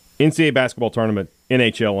 NCAA basketball tournament,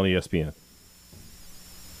 NHL on ESPN.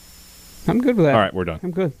 I'm good with that. All right, we're done.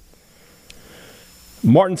 I'm good.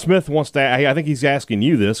 Martin Smith wants to, I think he's asking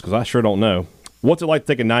you this because I sure don't know. What's it like to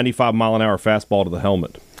take a 95-mile-an-hour fastball to the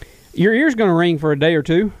helmet? Your ear's going to ring for a day or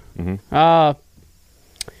two. Mm-hmm.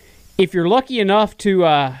 If you're lucky enough to,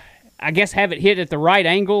 I guess, have it hit at the right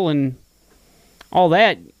angle and all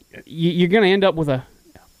that, you're going to end up with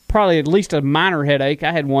probably at least a minor headache.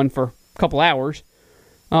 I had one for a couple hours.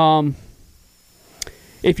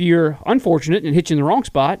 If you're unfortunate and it hits you in the wrong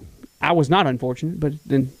spot, I was not unfortunate, but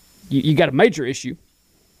then you got a major issue.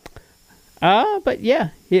 But yeah,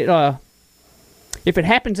 if it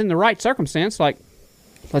happens in the right circumstance, like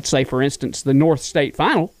let's say, for instance, the North State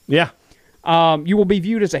Final, yeah, you will be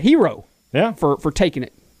viewed as a hero. Yeah. For taking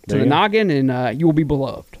it to the noggin, and you will be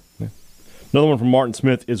beloved. Yeah. Another one from Martin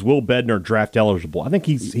Smith is Will Bednar draft eligible? I think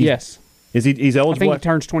he's yes. Is he's eligible? I think he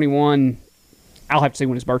turns 21. I'll have to see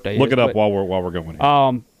when his birthday is. Look it up while we're going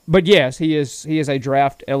here. But yes, he is a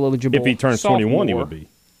draft eligible. If he turns sophomore. 21, he would be.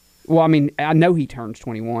 Well, I mean, I know he turns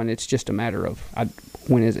 21. It's just a matter of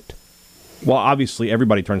when is it? Well, obviously,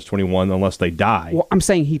 everybody turns 21 unless they die. Well, I'm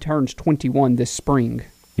saying he turns 21 this spring.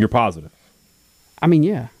 You're positive? I mean,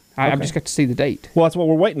 yeah. Okay. I've just got to see the date. Well, that's what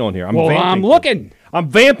we're waiting on here. I'm looking. I'm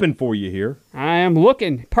vamping for you here. I am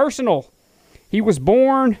looking. Personal. He was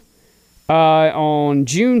born on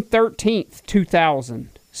June 13th, 2000.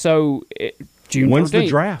 So, June 13th. When's the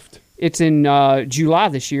draft? It's in July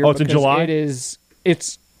this year. Oh, it's in July?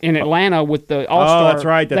 It's in Atlanta with the All-Star. Oh, that's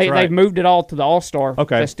right. They've moved it all to the All-Star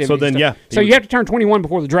festivities. So then, yeah. So you have to turn 21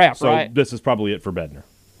 before the draft, right? So this is probably it for Bednar.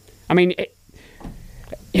 I mean,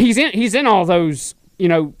 he's in all those,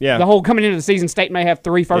 the whole coming into the season, State may have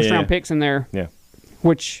 3 first-round picks in there. Yeah.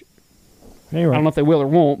 Which, I don't know if they will or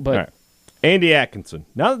won't, but. All right. Andy Atkinson.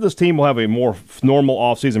 Now that this team will have a more normal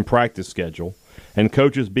off-season practice schedule and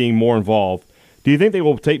coaches being more involved, do you think they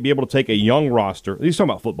will be able to take a young roster? He's talking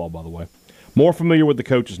about football, by the way. More familiar with the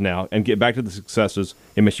coaches now and get back to the successes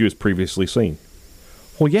MSU has previously seen?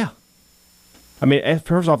 Well, yeah. I mean,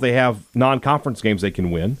 first off, they have non-conference games they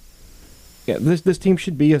can win. Yeah, this team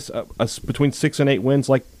should be between 6 and 8 wins,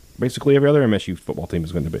 like basically every other MSU football team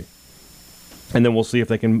is going to be. And then we'll see if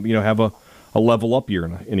they can, have a level up year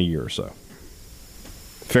in a year or so.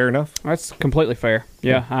 Fair enough. That's completely fair.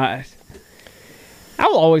 Yeah, I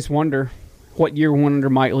will always wonder what year one under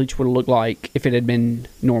Mike Leach would have looked like if it had been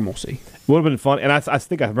normalcy. It would have been fun, and I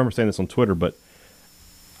think I remember saying this on Twitter, but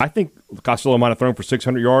I think Costello might have thrown for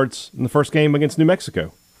 600 yards in the first game against New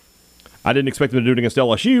Mexico. I didn't expect him to do it against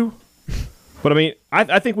LSU, but I mean,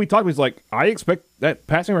 I think we talked. He's like, I expect that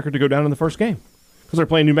passing record to go down in the first game because they're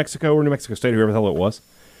playing New Mexico or New Mexico State, whoever the hell it was.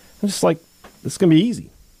 I'm just like, this is gonna be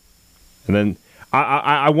easy. And then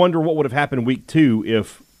I wonder what would have happened week 2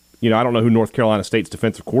 if I don't know who North Carolina State's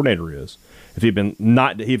defensive coordinator is. If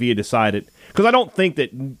he had decided, because I don't think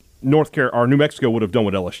that New Mexico would have done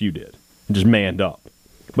what LSU did and just manned up,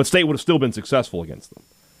 but State would have still been successful against them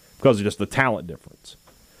because of just the talent difference.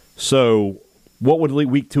 So, what would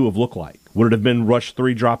week 2 have looked like? Would it have been rush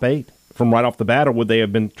 3, drop 8 from right off the bat, or would they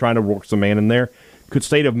have been trying to work some man in there? Could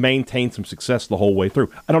State have maintained some success the whole way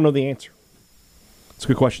through? I don't know the answer. It's a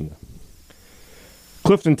good question, though.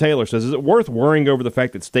 Clifton Taylor says, is it worth worrying over the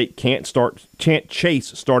fact that State can't chase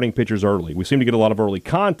starting pitchers early? We seem to get a lot of early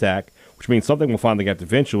contact, which means something will find the gap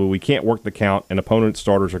eventually. We can't work the count, and opponent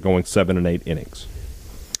starters are going 7 and 8 innings.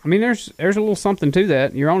 I mean, there's a little something to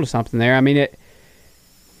that. You're onto something there. I mean,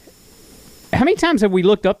 how many times have we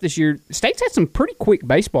looked up this year? State's had some pretty quick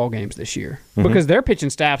baseball games this year because their pitching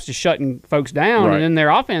staff's just shutting folks down, Right. and then their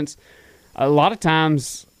offense, a lot of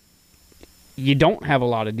times, you don't have a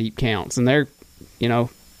lot of deep counts, and they're,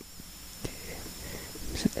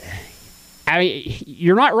 I mean,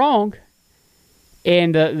 you're not wrong.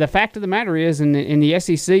 And the fact of the matter is, in the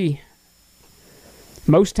SEC,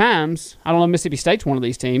 most times, I don't know if Mississippi State's one of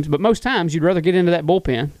these teams, but most times you'd rather get into that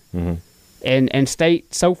bullpen. Mm-hmm. And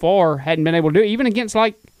State so far hadn't been able to do it, even against,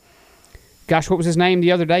 like, gosh, what was his name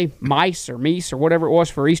the other day? Meese or whatever it was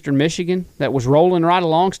for Eastern Michigan that was rolling right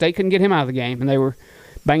along. State couldn't get him out of the game, and they were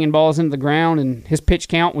banging balls into the ground, and his pitch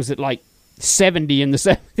count was at like 70 in the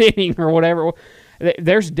seventh inning or whatever.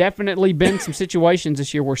 There's definitely been some situations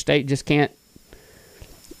this year where State just can't,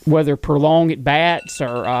 whether prolong at bats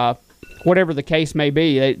or whatever the case may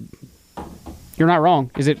be. You're not wrong.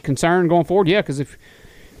 Is it concern going forward? Yeah, because if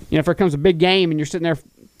there comes a big game and you're sitting there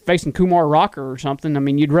facing Kumar Rocker or something, I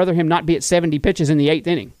mean, you'd rather him not be at 70 pitches in the eighth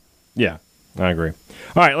inning. Yeah, I agree.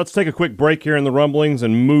 All right, let's take a quick break here in the Rumblings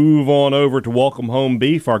and move on over to Welcome Home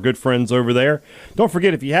Beef, our good friends over there. Don't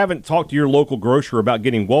forget, if you haven't talked to your local grocer about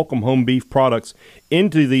getting Welcome Home Beef products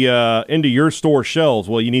into your store shelves,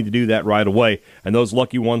 well, you need to do that right away. And those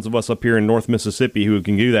lucky ones of us up here in North Mississippi who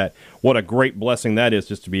can do that, what a great blessing that is,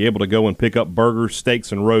 just to be able to go and pick up burgers,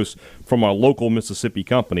 steaks, and roasts from a local Mississippi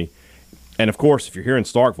company. And, of course, if you're here in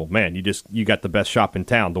Starkville, man, you got the best shop in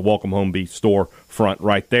town, the Welcome Home Beef store front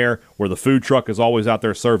right there, where the food truck is always out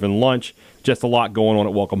there serving lunch. Just a lot going on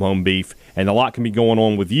at Welcome Home Beef, and a lot can be going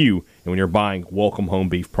on with you when you're buying Welcome Home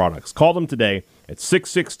Beef products. Call them today at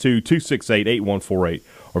 662-268-8148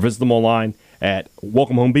 or visit them online at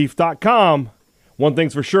welcomehomebeef.com. One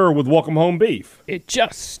thing's for sure with Welcome Home Beef, it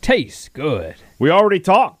just tastes good. We already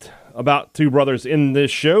talked about Two Brothers in this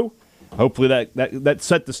show. Hopefully that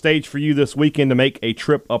set the stage for you this weekend to make a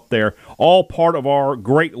trip up there. All part of our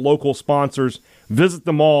great local sponsors. Visit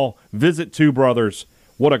them all. Visit Two Brothers.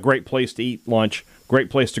 What a great place to eat lunch. Great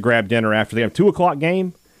place to grab dinner after they have a 2 o'clock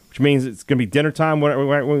game, which means it's going to be dinner time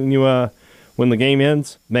when the game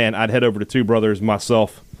ends. Man, I'd head over to Two Brothers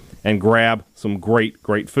myself and grab some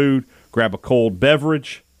great food. Grab a cold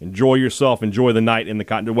beverage. Enjoy yourself. Enjoy the night in the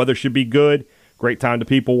continent. The weather should be good. Great time to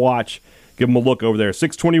people watch. Give them a look over there.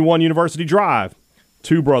 621 University Drive.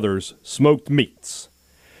 Two Brothers Smoked Meats.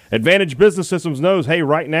 Advantage Business Systems knows, hey,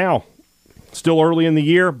 right now, still early in the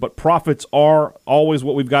year, but profits are always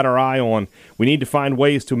what we've got our eye on. We need to find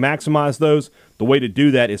ways to maximize those. The way to do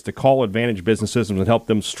that is to call Advantage Business Systems and help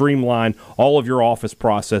them streamline all of your office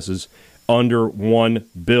processes under one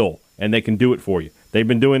bill, and they can do it for you. They've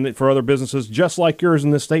been doing it for other businesses just like yours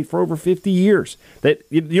in this state for over 50 years. That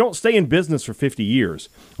you don't stay in business for 50 years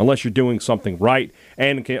unless you're doing something right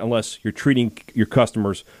and unless you're treating your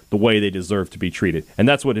customers the way they deserve to be treated. And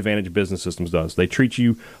that's what Advantage Business Systems does. They treat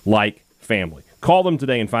you like family. Call them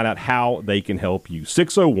today and find out how they can help you.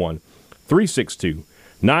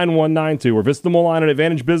 601-362-9192 or visit them online at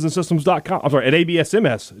AdvantageBusinessSystems.com. I'm sorry, at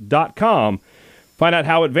ABSMS.com. Find out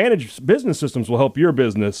how Advantage Business Systems will help your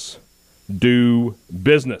business do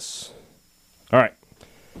business. All right.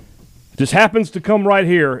 It just happens to come right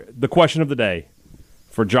here, the question of the day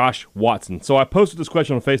for Josh Watson. So I posted this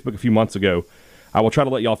question on Facebook a few months ago. I will try to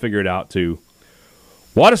let y'all figure it out too.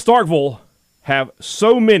 Why does Starkville have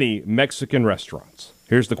so many Mexican restaurants?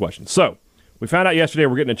 Here's the question. So we found out yesterday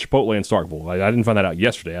we're getting a Chipotle in Starkville. I didn't find that out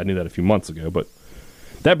yesterday. I knew that a few months ago, but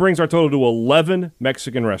that brings our total to 11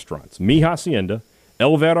 Mexican restaurants. Mi Hacienda,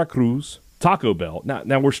 El Veracruz, Taco Bell.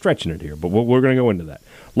 Now we're stretching it here, but we're going to go into that.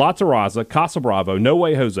 La Terraza, Casa Bravo, No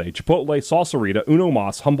Way Jose, Chipotle, Salsarita, Uno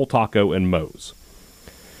Mas, Humble Taco, and Moe's.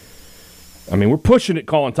 I mean, we're pushing it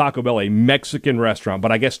calling Taco Bell a Mexican restaurant,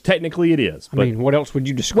 but I guess technically it is. I mean, what else would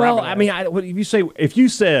you describe? Well, I mean, if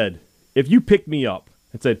you picked me up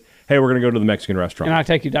and said, "Hey, we're going to go to the Mexican restaurant," and I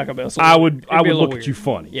take you to Taco Bell, so I would look weird at you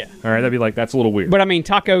funny. Yeah, all right, that'd be like that's a little weird. But I mean,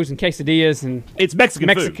 tacos and quesadillas and it's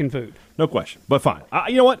Mexican food. No question. But fine.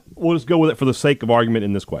 You know what? We'll just go with it for the sake of argument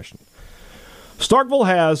in this question. Starkville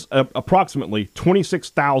has approximately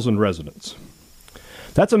 26,000 residents.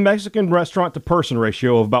 That's a Mexican restaurant-to-person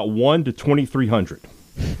ratio of about 1 to 2,300.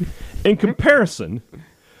 In comparison,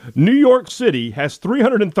 New York City has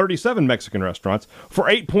 337 Mexican restaurants for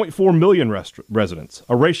 8.4 million residents,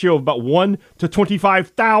 a ratio of about 1 to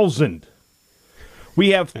 25,000. We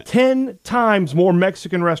have 10 times more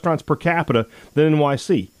Mexican restaurants per capita than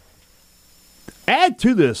NYC. Add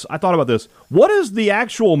to this, I thought about this, what is the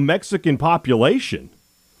actual Mexican population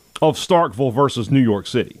of Starkville versus New York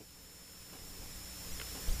City?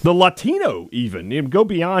 The Latino even, go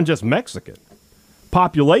beyond just Mexican.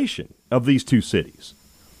 population of these two cities,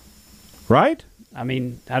 right? I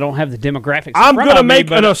mean, I don't have the demographics. I'm going to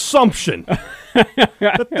make an assumption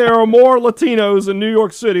that there are more Latinos in New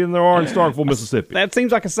York City than there are in Starkville, Mississippi. That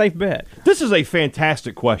seems like a safe bet. This is a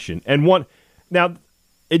fantastic question. And one, now,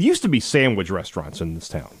 it used to be sandwich restaurants in this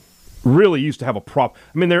town. Really used to have a prop.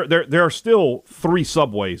 I mean, there are still 3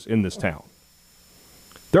 Subways in this town.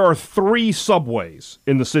 There are 3 Subways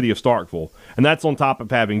in the city of Starkville, and that's on top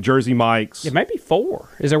of having Jersey Mike's. It may be 4.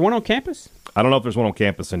 Is there one on campus? I don't know if there's one on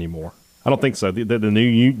campus anymore. I don't think so. The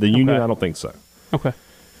Union, I don't think so. Okay.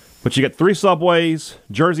 But you get 3 Subways,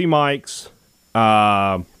 Jersey Mike's,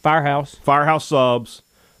 Firehouse Subs,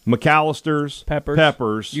 McAllister's,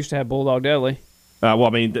 Peppers. Used to have Bulldog Deli. Well, I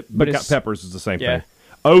mean, But Peppers is the same Yeah. thing.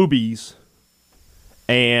 Obies,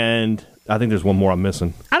 and I think there's one more I'm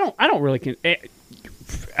missing. I don't really.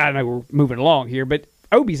 I know we're moving along here, but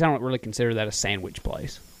Obies, I don't really consider that a sandwich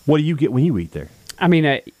place. What do you get when you eat there? I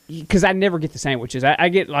mean, because I never get the sandwiches. I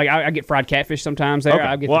get I get fried catfish sometimes there. Okay.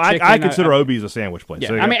 I get well, the chicken. I consider Obies a sandwich place. Yeah,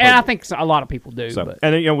 So I mean, and I think a lot of people do. so. But.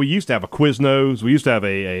 And we used to have a Quiznos. We used to have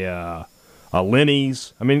a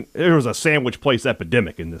Lenny's. I mean, there was a sandwich place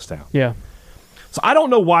epidemic in this town. Yeah. So I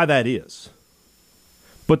don't know why that is.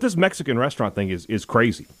 But this Mexican restaurant thing is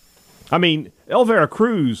crazy. I mean, El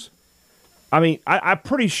Veracruz, I mean, I'm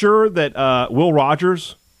pretty sure that Will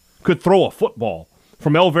Rogers could throw a football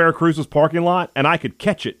from El Veracruz's parking lot, and I could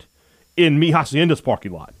catch it in Mi Hacienda's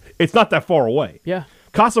parking lot. It's not that far away. Yeah.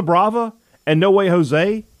 Casa Brava and No Way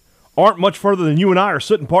Jose aren't much further than you and I are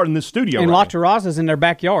sitting part in this studio. And right La now. Terraza's in their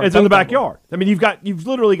backyard. It's in the backyard. I mean, you've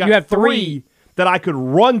literally got You have 3 that I could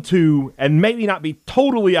run to and maybe not be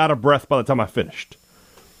totally out of breath by the time I finished.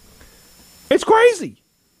 It's crazy.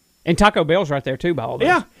 And Taco Bell's right there, too, by all this.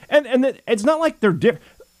 Yeah, and it's not like they're different.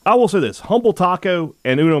 I will say this: Humble Taco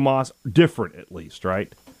and Uno Mas different, at least,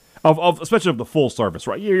 right? Especially of the full service,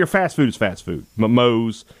 right? Your fast food is fast food.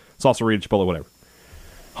 Moe's, Salsarita, Chipotle, whatever.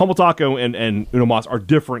 Humble Taco and Uno Mas are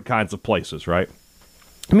different kinds of places, right?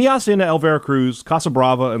 Mi Hacienda, El Veracruz, Casa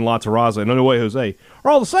Brava, and La Terraza, and No Way Jose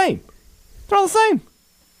are all the same. They're all the same.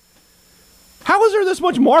 How is there this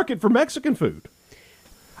much market for Mexican food?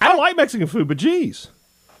 I don't like Mexican food, but geez.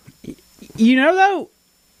 You know, though,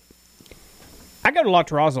 I go to La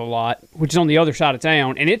Terraza a lot, which is on the other side of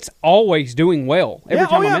town, and it's always doing well. Every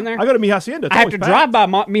time I'm in there. I go to Mi Hacienda. It's I have to always drive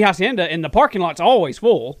packed. by Mi Hacienda, and the parking lot's always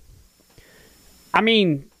full. I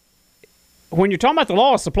mean, when you're talking about the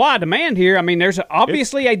law of supply and demand here, I mean, there's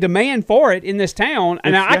obviously a demand for it in this town.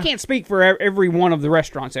 And now, I can't speak for every one of the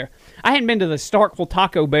restaurants there. I hadn't been to the Starkville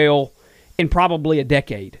Taco Bell in probably a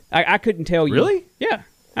decade. I couldn't tell you. Really? Yeah.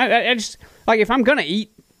 I just, like, if I'm going to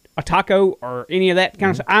eat a taco or any of that kind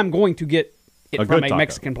of stuff, I'm going to get it A from good a taco.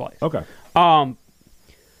 Mexican place. Okay.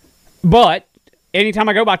 But anytime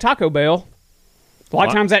I go by Taco Bell, a lot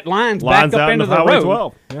of times that line's backed up out into into the Highway road.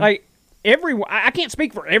 12. Yeah. Like I can't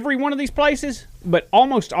speak for every one of these places, but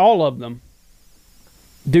almost all of them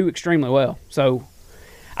do extremely well. So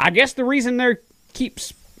I guess the reason there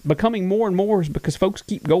keeps becoming more and more is because folks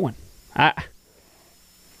keep going. Back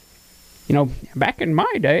in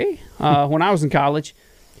my day, when I was in college,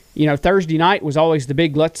 Thursday night was always the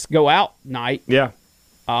big let's go out night. Yeah.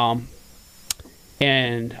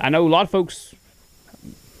 And I know a lot of folks,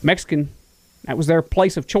 Mexican, that was their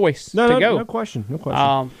place of choice to go. No question.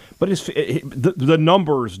 But the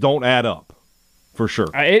numbers don't add up, for sure.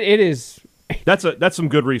 It is. That's some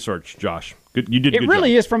good research, Josh. Good, you did. It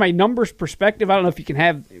really is from a numbers perspective. I don't know if you can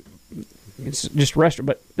have. It's just restaurant,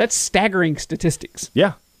 but that's staggering statistics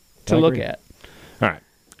Yeah. to I look agree. at. All right.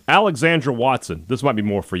 Alexandra Watson. This might be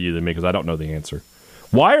more for you than me because I don't know the answer.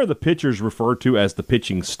 Why are the pitchers referred to as the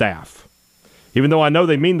pitching staff? Even though I know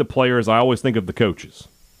they mean the players, I always think of the coaches.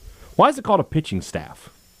 Why is it called a pitching staff?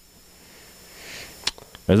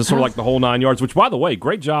 Is this sort of like the whole 9 yards? Which, by the way,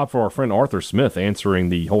 great job for our friend Arthur Smith answering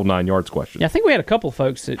the whole 9 yards question. Yeah, I think we had a couple of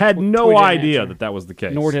folks that Had no tweeted an idea answer. that was the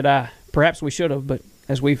case. Nor did I. Perhaps we should have, but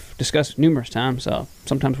as we've discussed numerous times,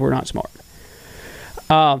 sometimes we're not smart.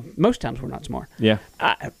 Most times we're not smart. Yeah.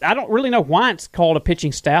 I don't really know why it's called a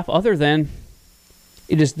pitching staff other than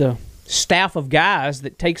it is the staff of guys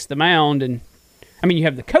that takes the mound. And I mean, you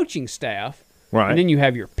have the coaching staff, Right. and then you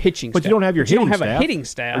have your pitching staff. But you don't have your But you don't hitting have staff. a hitting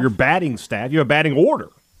staff. Or your batting staff. You have a batting order.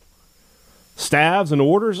 Staffs and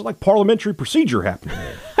orders are like parliamentary procedure happening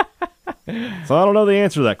here. So I don't know the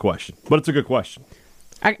answer to that question, but it's a good question.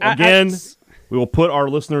 Again, we will put our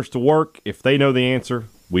listeners to work. If they know the answer,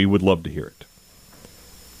 we would love to hear it.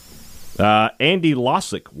 Andy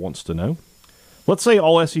Lossick wants to know, let's say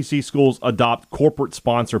all SEC schools adopt corporate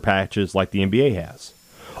sponsor patches like the NBA has.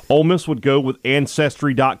 Ole Miss would go with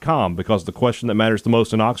Ancestry.com because the question that matters the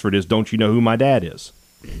most in Oxford is, don't you know who my dad is?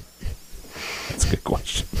 That's a good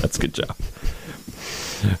question. That's a good job.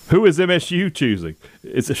 Who is MSU choosing?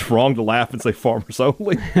 Is it wrong to laugh and say Farmers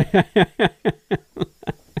Only?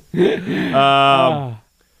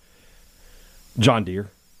 John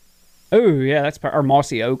Deere. Oh, yeah, that's or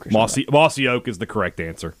Mossy Oak or something. Mossy Oak is the correct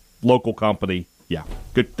answer. Local company. Yeah.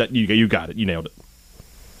 Good. You got it. You nailed it.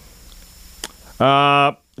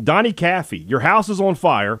 Donnie Caffey. Your house is on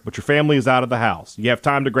fire, but your family is out of the house. You have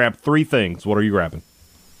time to grab 3 things. What are you grabbing?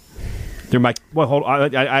 Hold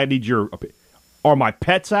on. I need your opinion. Are my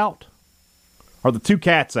pets out? Are the 2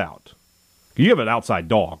 cats out? You have an outside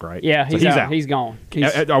dog, right? Yeah, he's out. He's gone.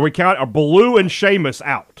 Are we counting? Are Baloo and Seamus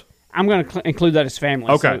out? I'm going to include that as family.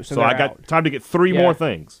 Okay, so I got time to get 3 more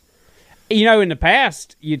things. You know, in the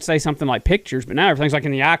past, you'd say something like pictures, but now everything's like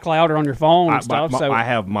in the iCloud or on your phone and stuff. So I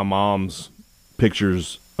have my mom's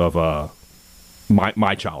pictures of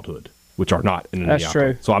my childhood, which are not in the That's iCloud.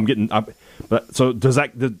 true. So I'm getting. So is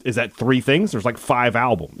that 3 things? There's like 5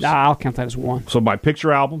 albums. Nah, I'll count that as 1. So my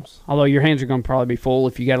picture albums. Although your hands are going to probably be full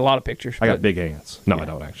if you got a lot of pictures. I got big hands. No, I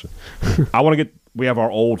don't actually. I want to get. We have our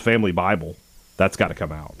old family Bible. That's got to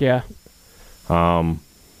come out. Yeah.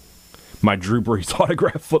 My Drew Brees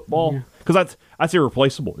autographed football because that's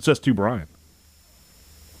irreplaceable. It says to Brian.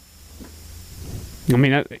 I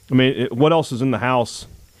mean, what else is in the house?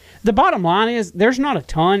 The bottom line is there's not a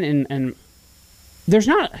ton, and there's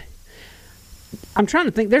not. I'm trying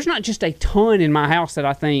to think. There's not just a ton in my house that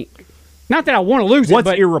I think. Not that I want to lose What's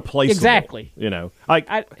it, but irreplaceable? Exactly. You know, like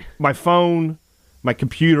my phone, my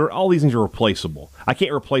computer, all these things are replaceable. I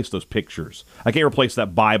can't replace those pictures. I can't replace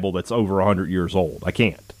that Bible that's over 100 years old. I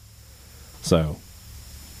can't. So,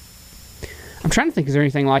 I'm trying to think. Is there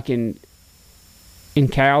anything like in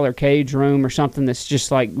Cal or Cade's room or something that's just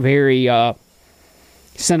like very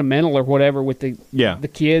sentimental or whatever with the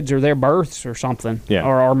kids or their births or something,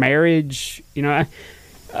 or our marriage? You know,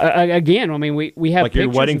 again, I mean, we have like your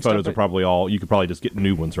wedding and stuff, photos are probably all. You could probably just get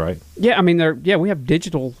new ones, right? Yeah, I mean, we have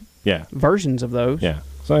digital versions of those. Yeah.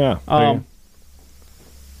 So yeah.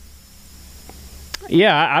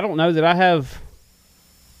 Yeah, I don't know that I have.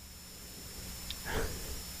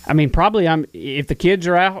 I mean, probably if the kids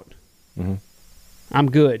are out, I'm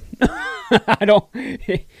good. I don't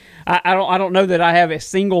know that I have a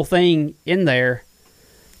single thing in there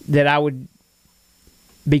that I would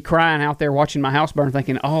be crying out there watching my house burn,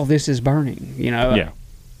 thinking, "Oh, this is burning." You know? Yeah,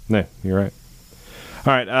 you're right.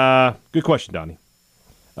 All right, good question, Donnie.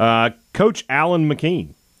 Coach Alan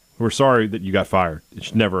McKean. We're sorry that you got fired. It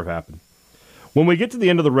should never have happened. When we get to the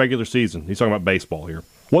end of the regular season, he's talking about baseball here.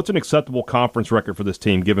 What's an acceptable conference record for this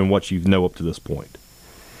team, given what you know up to this point?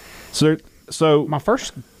 So my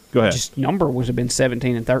first number would have been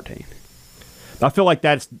 17-13. I feel like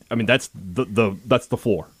that's the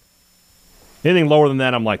floor. Anything lower than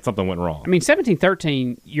that, I'm like, something went wrong. I mean,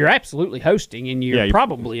 17-13, you're absolutely hosting, and you're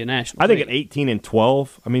probably a national team. I think at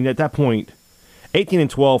 18-12, I mean, at that point,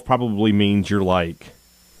 18-12 probably means you're like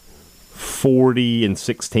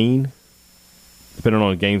 40-16, depending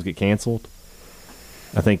on if games get canceled.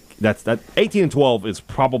 I think that 18-12 is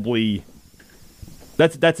probably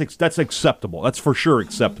that's acceptable. That's for sure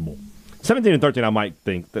acceptable. 17-13, I might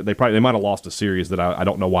think that they might have lost a series that I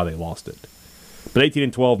don't know why they lost it. But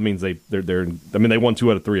 18-12 means they're I mean, they won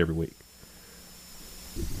 2 out of 3 every week,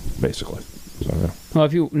 basically. So, Well,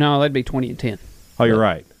 that'd be 20-10. Oh, you're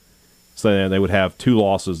right. So they would have 2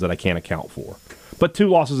 losses that I can't account for. But 2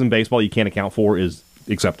 losses in baseball you can't account for is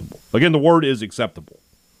acceptable. Again, the word is acceptable.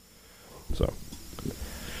 So,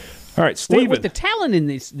 all right, Steven. With the talent in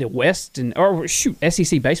the West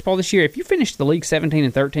SEC baseball this year, if you finish the league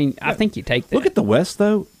 17-13, I think you take that. Look at the West,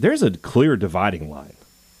 though. There's a clear dividing line.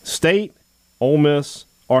 State, Ole Miss,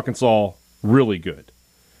 Arkansas, really good.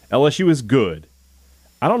 LSU is good.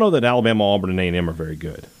 I don't know that Alabama, Auburn, and A&M are very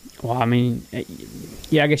good. Well, I mean,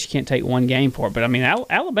 yeah, I guess you can't take one game for it, but I mean,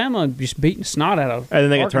 Alabama just beating snot out of. And then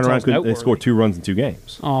they got turned around. They scored 2 runs in 2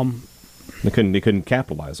 games. They couldn't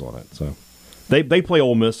capitalize on it. So they play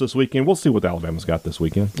Ole Miss this weekend. We'll see what Alabama's got this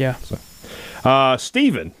weekend. Yeah. So,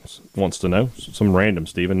 Steven wants to know, some random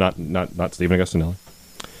Steven, not Steven Agustinelli,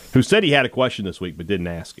 who said he had a question this week but didn't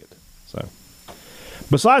ask it. So,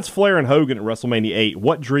 besides Flair and Hogan at WrestleMania 8,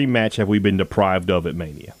 what dream match have we been deprived of at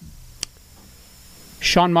Mania?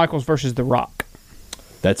 Shawn Michaels versus The Rock.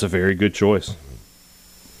 That's a very good choice.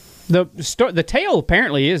 The tale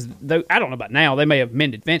apparently is, though, I don't know about now, they may have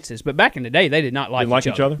mended fences, but back in the day they did not like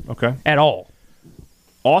each other. Okay. At all.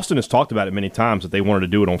 Austin has talked about it many times that they wanted to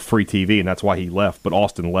do it on free TV, and that's why he left, but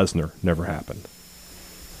Austin Lesnar never happened.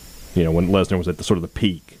 You know, when Lesnar was at the sort of the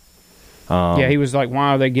peak. Yeah, he was like,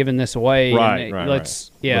 "Why are they giving this away?" Right, Let's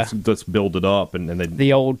build it up, and they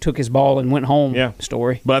the old took his ball and went home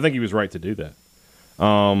story. But I think he was right to do that.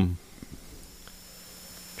 Trying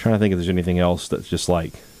to think if there's anything else that's just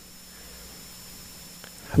like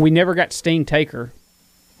we never got Steen Taker,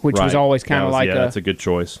 which was always kind of like that's a good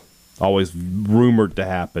choice. Always rumored to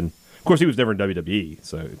happen. Of course, he was never in WWE,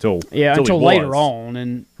 so until later on,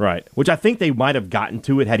 and right, which I think they might have gotten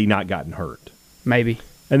to it had he not gotten hurt, maybe.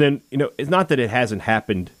 And then it's not that it hasn't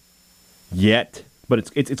happened yet, but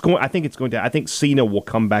it's going. I think it's going to. I think Cena will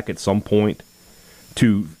come back at some point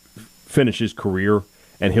to finish his career,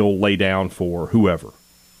 and he'll lay down for whoever.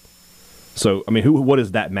 So I mean, what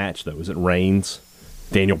is that match though? Is it Reigns,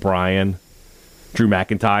 Daniel Bryan, Drew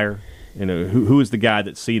McIntyre? Who is the guy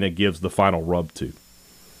that Cena gives the final rub to?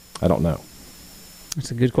 I don't know.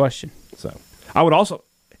 That's a good question. So I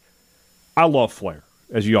love Flair,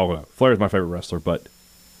 as you all know. Flair is my favorite wrestler, but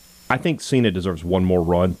I think Cena deserves one more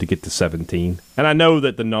run to get to 17. And I know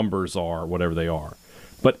that the numbers are whatever they are,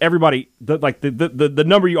 but everybody the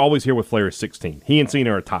number you always hear with Flair is 16. He and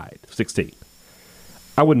Cena are tied, 16.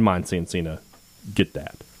 I wouldn't mind seeing Cena get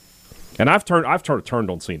that. And I've turned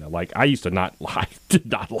on Cena. Like I used to did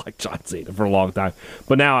not like John Cena for a long time,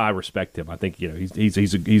 but now I respect him. I think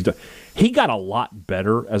he got a lot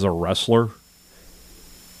better as a wrestler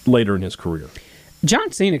later in his career.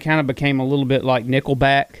 John Cena kind of became a little bit like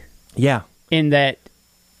Nickelback. Yeah. In that,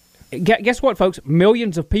 guess what, folks?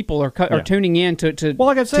 Millions of people are tuning in to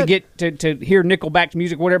like I said, to hear Nickelback's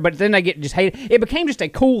music, or whatever. But then they just hate it. It became just a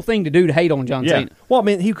cool thing to do to hate on John Cena. Well, I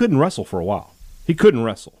mean, he couldn't wrestle for a while. He couldn't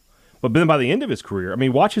wrestle. But then by the end of his career, I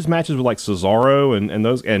mean, watch his matches with like Cesaro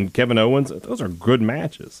and Kevin Owens. Those are good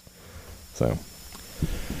matches. So,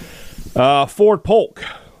 Ford Polk,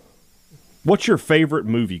 what's your favorite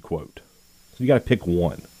movie quote? So you got to pick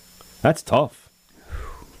one. That's tough.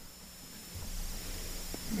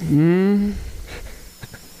 I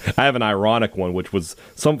have an ironic one, which was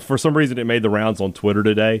for some reason it made the rounds on Twitter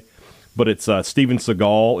today. But it's Steven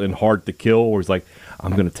Seagal in Hard to Kill, where he's like,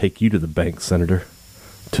 "I'm going to take you to the bank, Senator."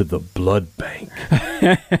 To the blood bank.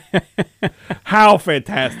 How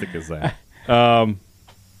fantastic is that?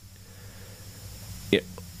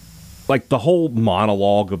 Like the whole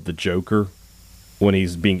monologue of the Joker when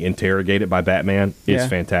he's being interrogated by Batman is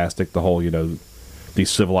fantastic. The whole, these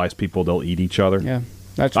civilized people, they'll eat each other. Yeah,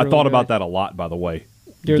 that's I thought about that a lot, by the way.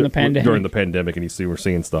 During the pandemic. During the pandemic, and we're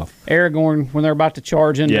seeing stuff. Aragorn, when they're about to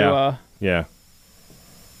charge into... Yeah.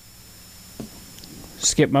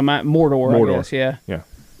 Skip my mind. Mordor, I guess, yeah. Yeah.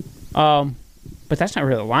 But that's not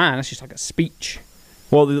really a line. That's just like a speech.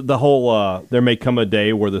 Well, the whole there may come a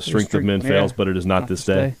day where the strength of men fails, but it is not this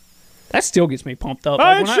day. That still gets me pumped up.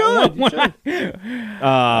 It should.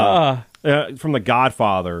 From The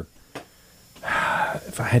Godfather,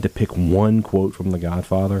 if I had to pick one quote from The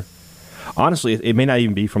Godfather, honestly, it may not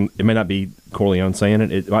be Corleone saying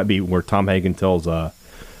it. It might be where Tom Hagen tells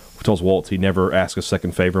Waltz he never asks a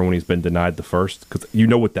second favor when he's been denied the first, because you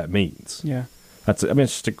know what that means. Yeah. It's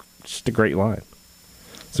just a great line.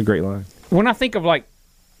 It's a great line. When I think of, like,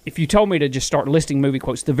 if you told me to just start listing movie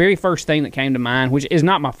quotes, the very first thing that came to mind, which is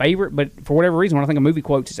not my favorite, but for whatever reason, when I think of movie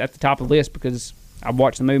quotes, it's at the top of the list because I've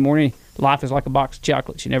watched the movie morning. Life is like a box of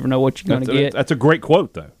chocolates. You never know what you're going to get. That's a great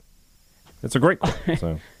quote, though. It's a great quote.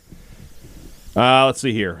 So, let's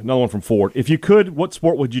see here. Another one from Ford. If you could, what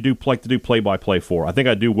sport would you like to do play-by-play for? I think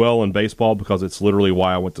I'd do well in baseball because it's literally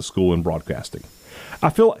why I went to school in broadcasting. I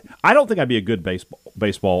don't think I'd be a good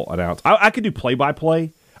baseball announcer. I could do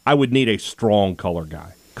play-by-play. I would need a strong color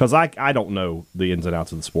guy because I don't know the ins and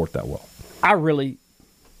outs of the sport that well.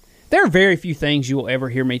 There are very few things you will ever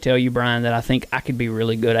hear me tell you, Brian, that I think I could be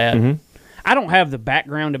really good at. Mm-hmm. I don't have the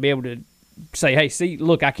background to be able to say, hey, see,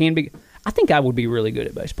 look, I can be. I think I would be really good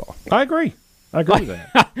at baseball. I agree with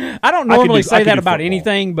that. I don't normally say that about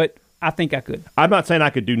anything, but I think I could. I'm not saying I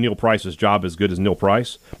could do Neil Price's job as good as Neil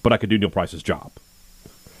Price, but I could do Neil Price's job.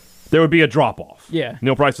 There would be a drop-off. Yeah.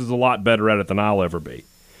 Neil Price is a lot better at it than I'll ever be.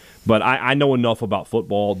 But I know enough about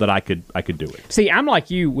football that I could do it. See, I'm like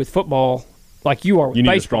you with football, like you are with baseball.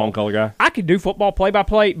 You need a strong color guy? I could do football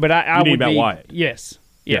play-by-play, but I would be... You need Matt Wyatt. Yes.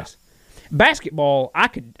 Basketball, I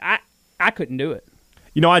couldn't do it.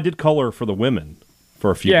 I did color for the women for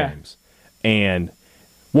a few games. And,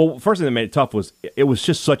 well, first thing that made it tough was it was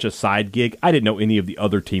just such a side gig. I didn't know any of the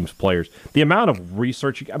other team's players. The amount of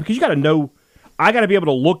research, because you got to know... I got to be able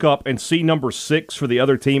to look up and see number 6 for the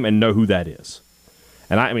other team and know who that is.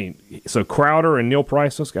 And so Crowder and Neil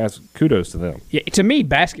Price, those guys, kudos to them. Yeah, to me,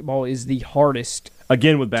 basketball is the hardest.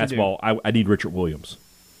 Again, with basketball, I need Richard Williams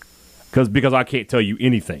because I can't tell you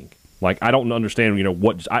anything. Like I don't understand.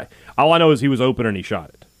 What? All I know is he was open and he shot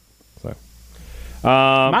it. So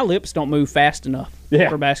My lips don't move fast enough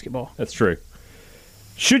for basketball. That's true.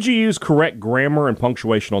 Should you use correct grammar and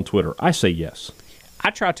punctuation on Twitter? I say yes.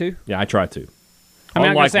 I try to. Yeah, I try to. I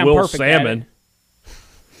mean, unlike I'm Will perfect at Salmon,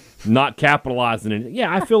 not capitalizing it.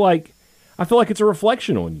 Yeah, I feel like it's a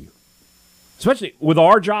reflection on you, especially with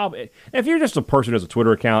our job. If you're just a person who has a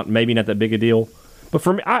Twitter account, maybe not that big a deal. But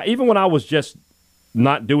for me, even when I was just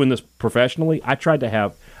not doing this professionally, I tried to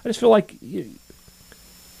have. I just feel like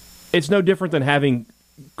it's no different than having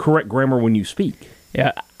correct grammar when you speak.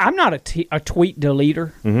 Yeah, I'm not a tweet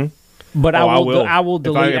deleter. Mm-hmm. But I will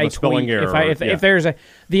delete a spelling tweet error, if there's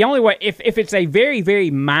the only way if it's a very,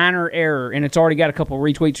 very minor error and it's already got a couple of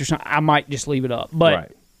retweets or something, I might just leave it up.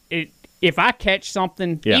 But if I catch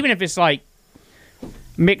something, even if it's like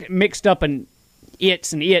mixed up in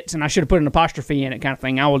it's and I should have put an apostrophe in it kind of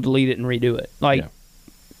thing, I will delete it and redo it.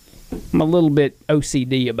 I'm a little bit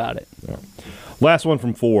OCD about it. Yeah. Last one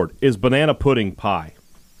from Ford. Is banana pudding pie?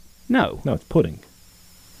 No, it's pudding.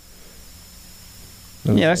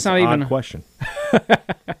 Yeah, that's not even a question.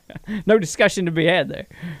 No discussion to be had there.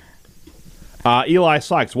 Eli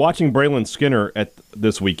Sykes, watching Braylon Skinner at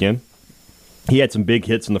this weekend, he had some big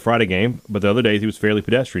hits in the Friday game, but the other days he was fairly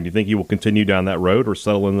pedestrian. Do you think he will continue down that road or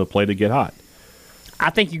settle into the play to get hot? I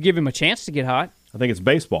think you give him a chance to get hot. I think it's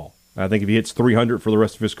baseball. I think if he hits 300 for the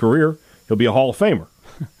rest of his career, he'll be a Hall of Famer.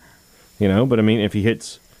 But I mean, if he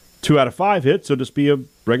hits 2 out of 5 hits, he'll just be a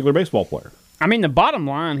regular baseball player. I mean, the bottom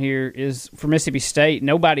line here is for Mississippi State,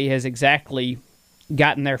 nobody has exactly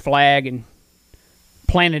gotten their flag and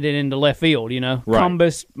planted it into left field, Right.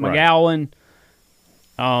 Cumbus, McGowan.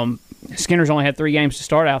 Skinner's only had 3 games to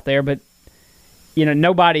start out there, but,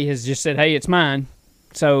 nobody has just said, hey, it's mine.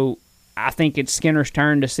 So I think it's Skinner's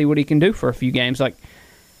turn to see what he can do for a few games. Like,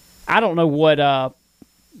 I don't know what I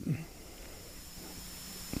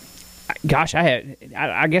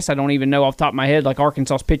guess I don't even know off the top of my head, like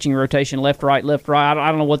Arkansas's pitching rotation, left, right.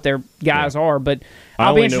 I don't know what their guys are, but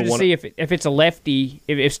I'll be interested to see if it's a lefty,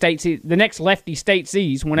 if State sees, the next lefty State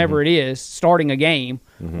sees, whenever it is, starting a game,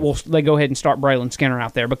 they go ahead and start Braylon Skinner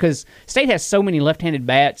out there because State has so many left-handed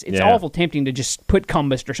bats. It's awful tempting to just put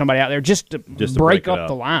Cumbus or somebody out there just to break up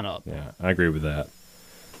the lineup. Yeah, I agree with that.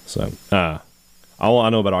 So, all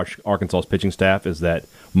I know about Arkansas's pitching staff is that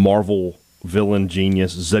Marvel villain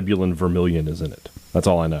genius Zebulon Vermillion is in it. That's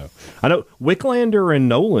all I know. I know Wicklander and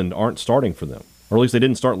Noland aren't starting for them, or at least they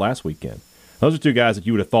didn't start last weekend. Those are 2 guys that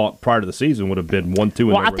you would have thought prior to the season would have been 1-2 in their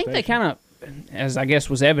rotation. I think they kind of, as I guess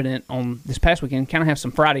was evident on this past weekend, kind of have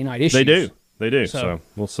some Friday night issues. They do. So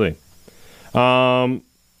we'll see.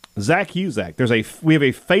 Zach Husak, we have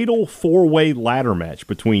a fatal 4-way ladder match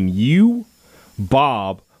between you,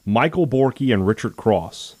 Bob, Michael Borky, and Richard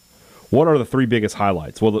Cross. What are the 3 biggest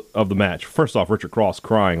highlights of the match? First off, Richard Cross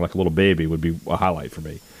crying like a little baby would be a highlight for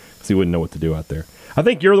me because he wouldn't know what to do out there. I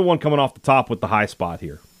think you're the one coming off the top with the high spot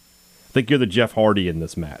here. I think you're the Jeff Hardy in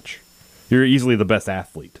this match. You're easily the best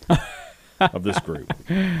athlete of this group.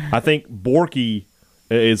 I think Borky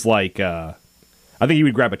is like, I think he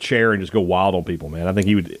would grab a chair and just go wild on people, man. I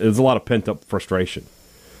think there's a lot of pent up frustration.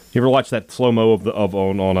 You ever watch that slow mo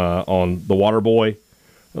on the Water Boy?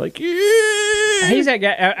 Like, he's that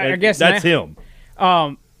guy. I guess that's him.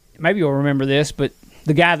 Maybe you'll remember this, but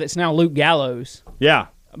the guy that's now Luke Gallows. Yeah.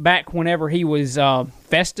 Back whenever he was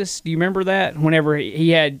Festus, do you remember that? Whenever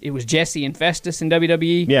it was Jesse and Festus in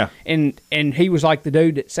WWE. Yeah. And he was like the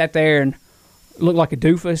dude that sat there and looked like a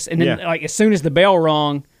doofus, and then like as soon as the bell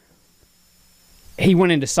rung, he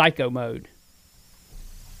went into psycho mode.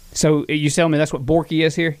 So you telling me that's what Borky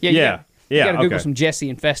is here? Yeah. You got to Google some Jesse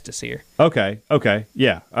and Festus here. Okay.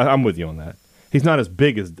 Yeah, I'm with you on that. He's not as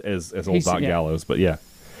big as old Doc Gallows, but yeah.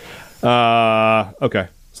 Okay,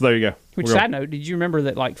 so there you go. Which side note, did you remember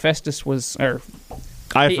that like Festus was, or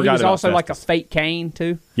he was also Festus. like a fake Kane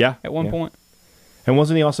too? Yeah, at one point. And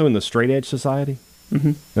wasn't he also in the Straight Edge Society?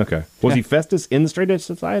 Mm-hmm. Okay, was he Festus in the Straight Edge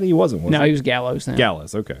Society? He wasn't. No, he was Gallows then.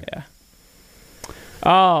 Gallows. Okay. Yeah.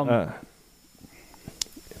 I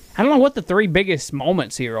don't know what the 3 biggest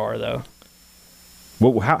moments here are though.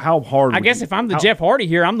 Well, how hard? I guess if I'm the Jeff Hardy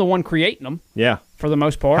here, I'm the one creating them. Yeah, for the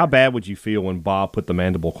most part. How bad would you feel when Bob put the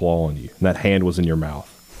mandible claw on you and that hand was in your mouth?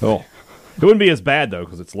 Oh, it wouldn't be as bad though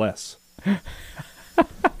because it's less.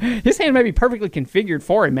 His hand may be perfectly configured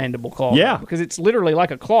for a mandible claw. Yeah, because it's literally like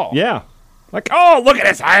a claw. Yeah, like look at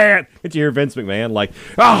his hand. Did you hear Vince McMahon like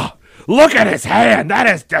look at his hand? That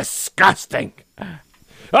is disgusting.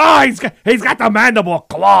 He's got the mandible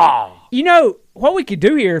claw. You know, what we could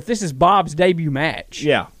do here, if this is Bob's debut match,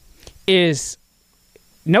 is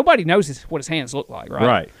nobody knows what his hands look like, right?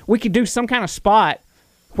 Right. We could do some kind of spot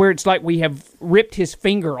where it's like we have ripped his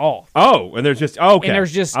finger off. Oh, and there's just okay. And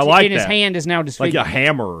there's just I like in his that. hand is now disfigured. Like a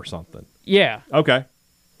hammer or something. Yeah. Okay.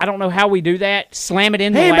 I don't know how we do that. Slam it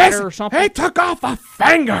in the ladder or something. He took off a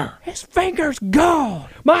finger. His finger's gone.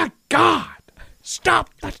 My God. Stop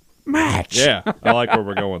the match. Yeah, I like where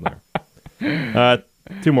we're going there.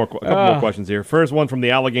 Couple more questions here. First one from the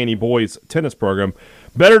Allegheny boys tennis program.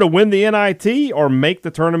 Better to win the NIT or make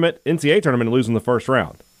the NCAA tournament and lose in the first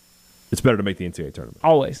round? It's better to make the NCAA tournament.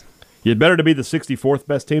 Always. You'd better to be the 64th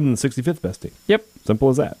best team than the 65th best team. Yep. Simple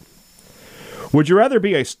as that. Would you rather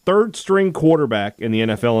be a third-string quarterback in the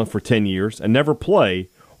NFL for 10 years and never play,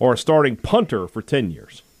 or a starting punter for 10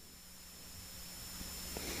 years?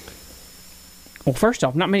 Well, first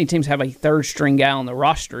off, not many teams have a third-string guy on the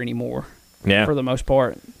roster anymore. Yeah. For the most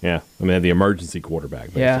part. Yeah. I mean, the emergency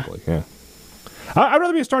quarterback, basically. Yeah. I'd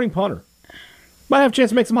rather be a starting punter. Might have a chance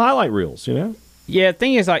to make some highlight reels, you know? Yeah, the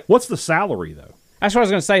thing is, like... What's the salary, though? That's what I was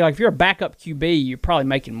going to say. Like, if you're a backup QB, you're probably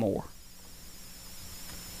making more.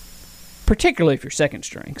 Particularly if you're second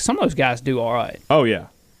string. Some of those guys do all right. Oh, yeah.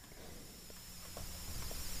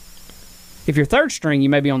 If you're third string, you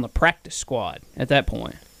may be on the practice squad at that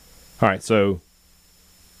point. All right, so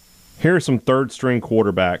here are some third-string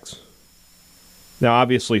quarterbacks. Now,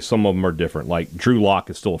 obviously, some of them are different. Like, Drew Lock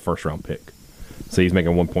is still a first-round pick. So he's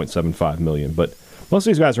making $1.75 million. But most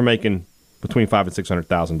of these guys are making between $500,000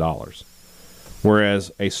 and $600,000.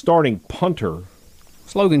 Whereas a starting punter...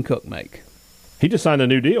 What's Logan Cook make? He just signed a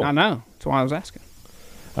new deal. I know. That's why I was asking.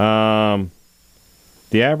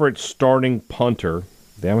 The average starting punter...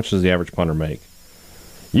 How much does the average punter make?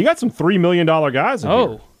 You got some $3 million guys in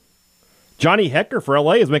here. Johnny Hecker for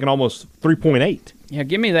L.A. is making almost $3.8. Yeah,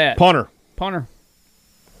 give me that. Punter.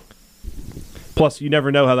 Plus, you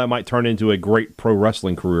never know how that might turn into a great pro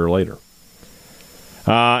wrestling career later.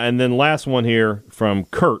 And then last one here from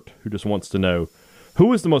Kurt, who just wants to know,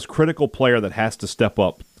 who is the most critical player that has to step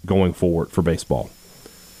up going forward for baseball?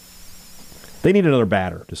 They need another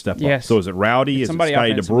batter to step up. So is it Rowdy? Is it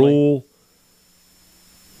Scotty DeBrule?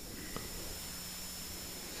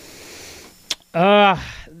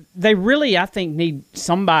 They really, I think, need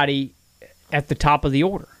somebody at the top of the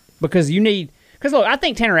order. Because look, I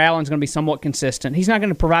think Tanner Allen's going to be somewhat consistent. He's not going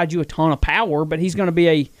to provide you a ton of power, but he's going to be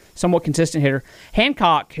a somewhat consistent hitter.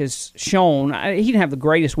 Hancock has shown, he didn't have the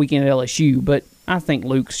greatest weekend at LSU, but I think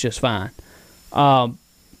Luke's just fine. Cam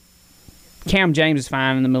James is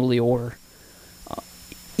fine in the middle of the order.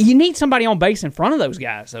 You need somebody on base in front of those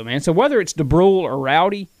guys, though, man. So whether it's DeBrule or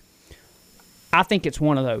Rowdy, I think it's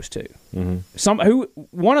one of those two. Mm-hmm.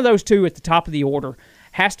 One of those two at the top of the order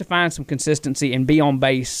has to find some consistency and be on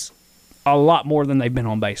base a lot more than they've been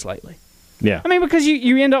on base lately. Yeah. I mean, because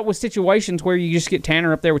you end up with situations where you just get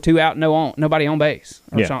Tanner up there with two out, nobody on base.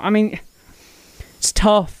 Or something. I mean, it's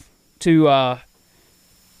tough to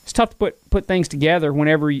put things together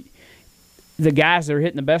whenever the guys that are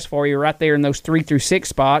hitting the best for you are right there in those 3 through 6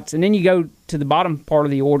 spots, and then you go to the bottom part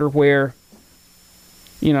of the order where,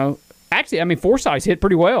 actually, I mean, Forsythe's hit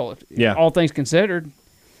pretty well. Yeah. All things considered,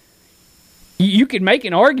 you could make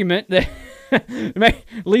an argument that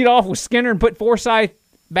lead off with Skinner and put Forsythe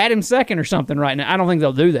bat him second or something right now. I don't think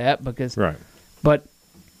they'll do that because right. But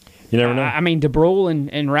you never know. I mean, DeBrule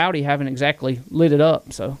and Rowdy haven't exactly lit it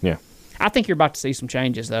up. So yeah, I think you're about to see some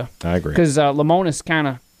changes though. I agree because Lamonis kind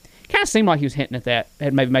of seemed like he was hinting at that,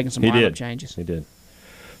 at maybe making some lineup changes. He did.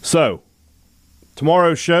 So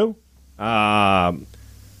tomorrow's show,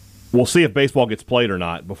 we'll see if baseball gets played or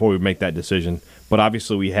not before we make that decision. But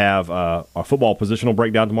obviously we have our football positional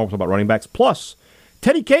breakdown tomorrow. We'll talk about running backs. Plus,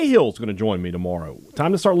 Teddy Cahill's going to join me tomorrow.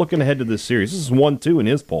 Time to start looking ahead to this series. This is 1-2 in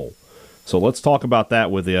his poll. So let's talk about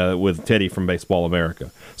that with Teddy from Baseball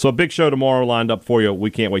America. So a big show tomorrow lined up for you.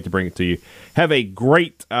 We can't wait to bring it to you. Have a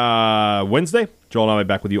great Wednesday. Joel and I will be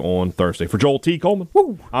back with you on Thursday. For Joel T. Coleman,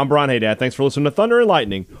 I'm Brian Haydad. Thanks for listening to Thunder and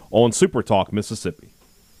Lightning on Super Talk Mississippi.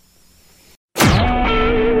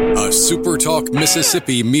 A Super Talk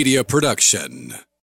Mississippi media production.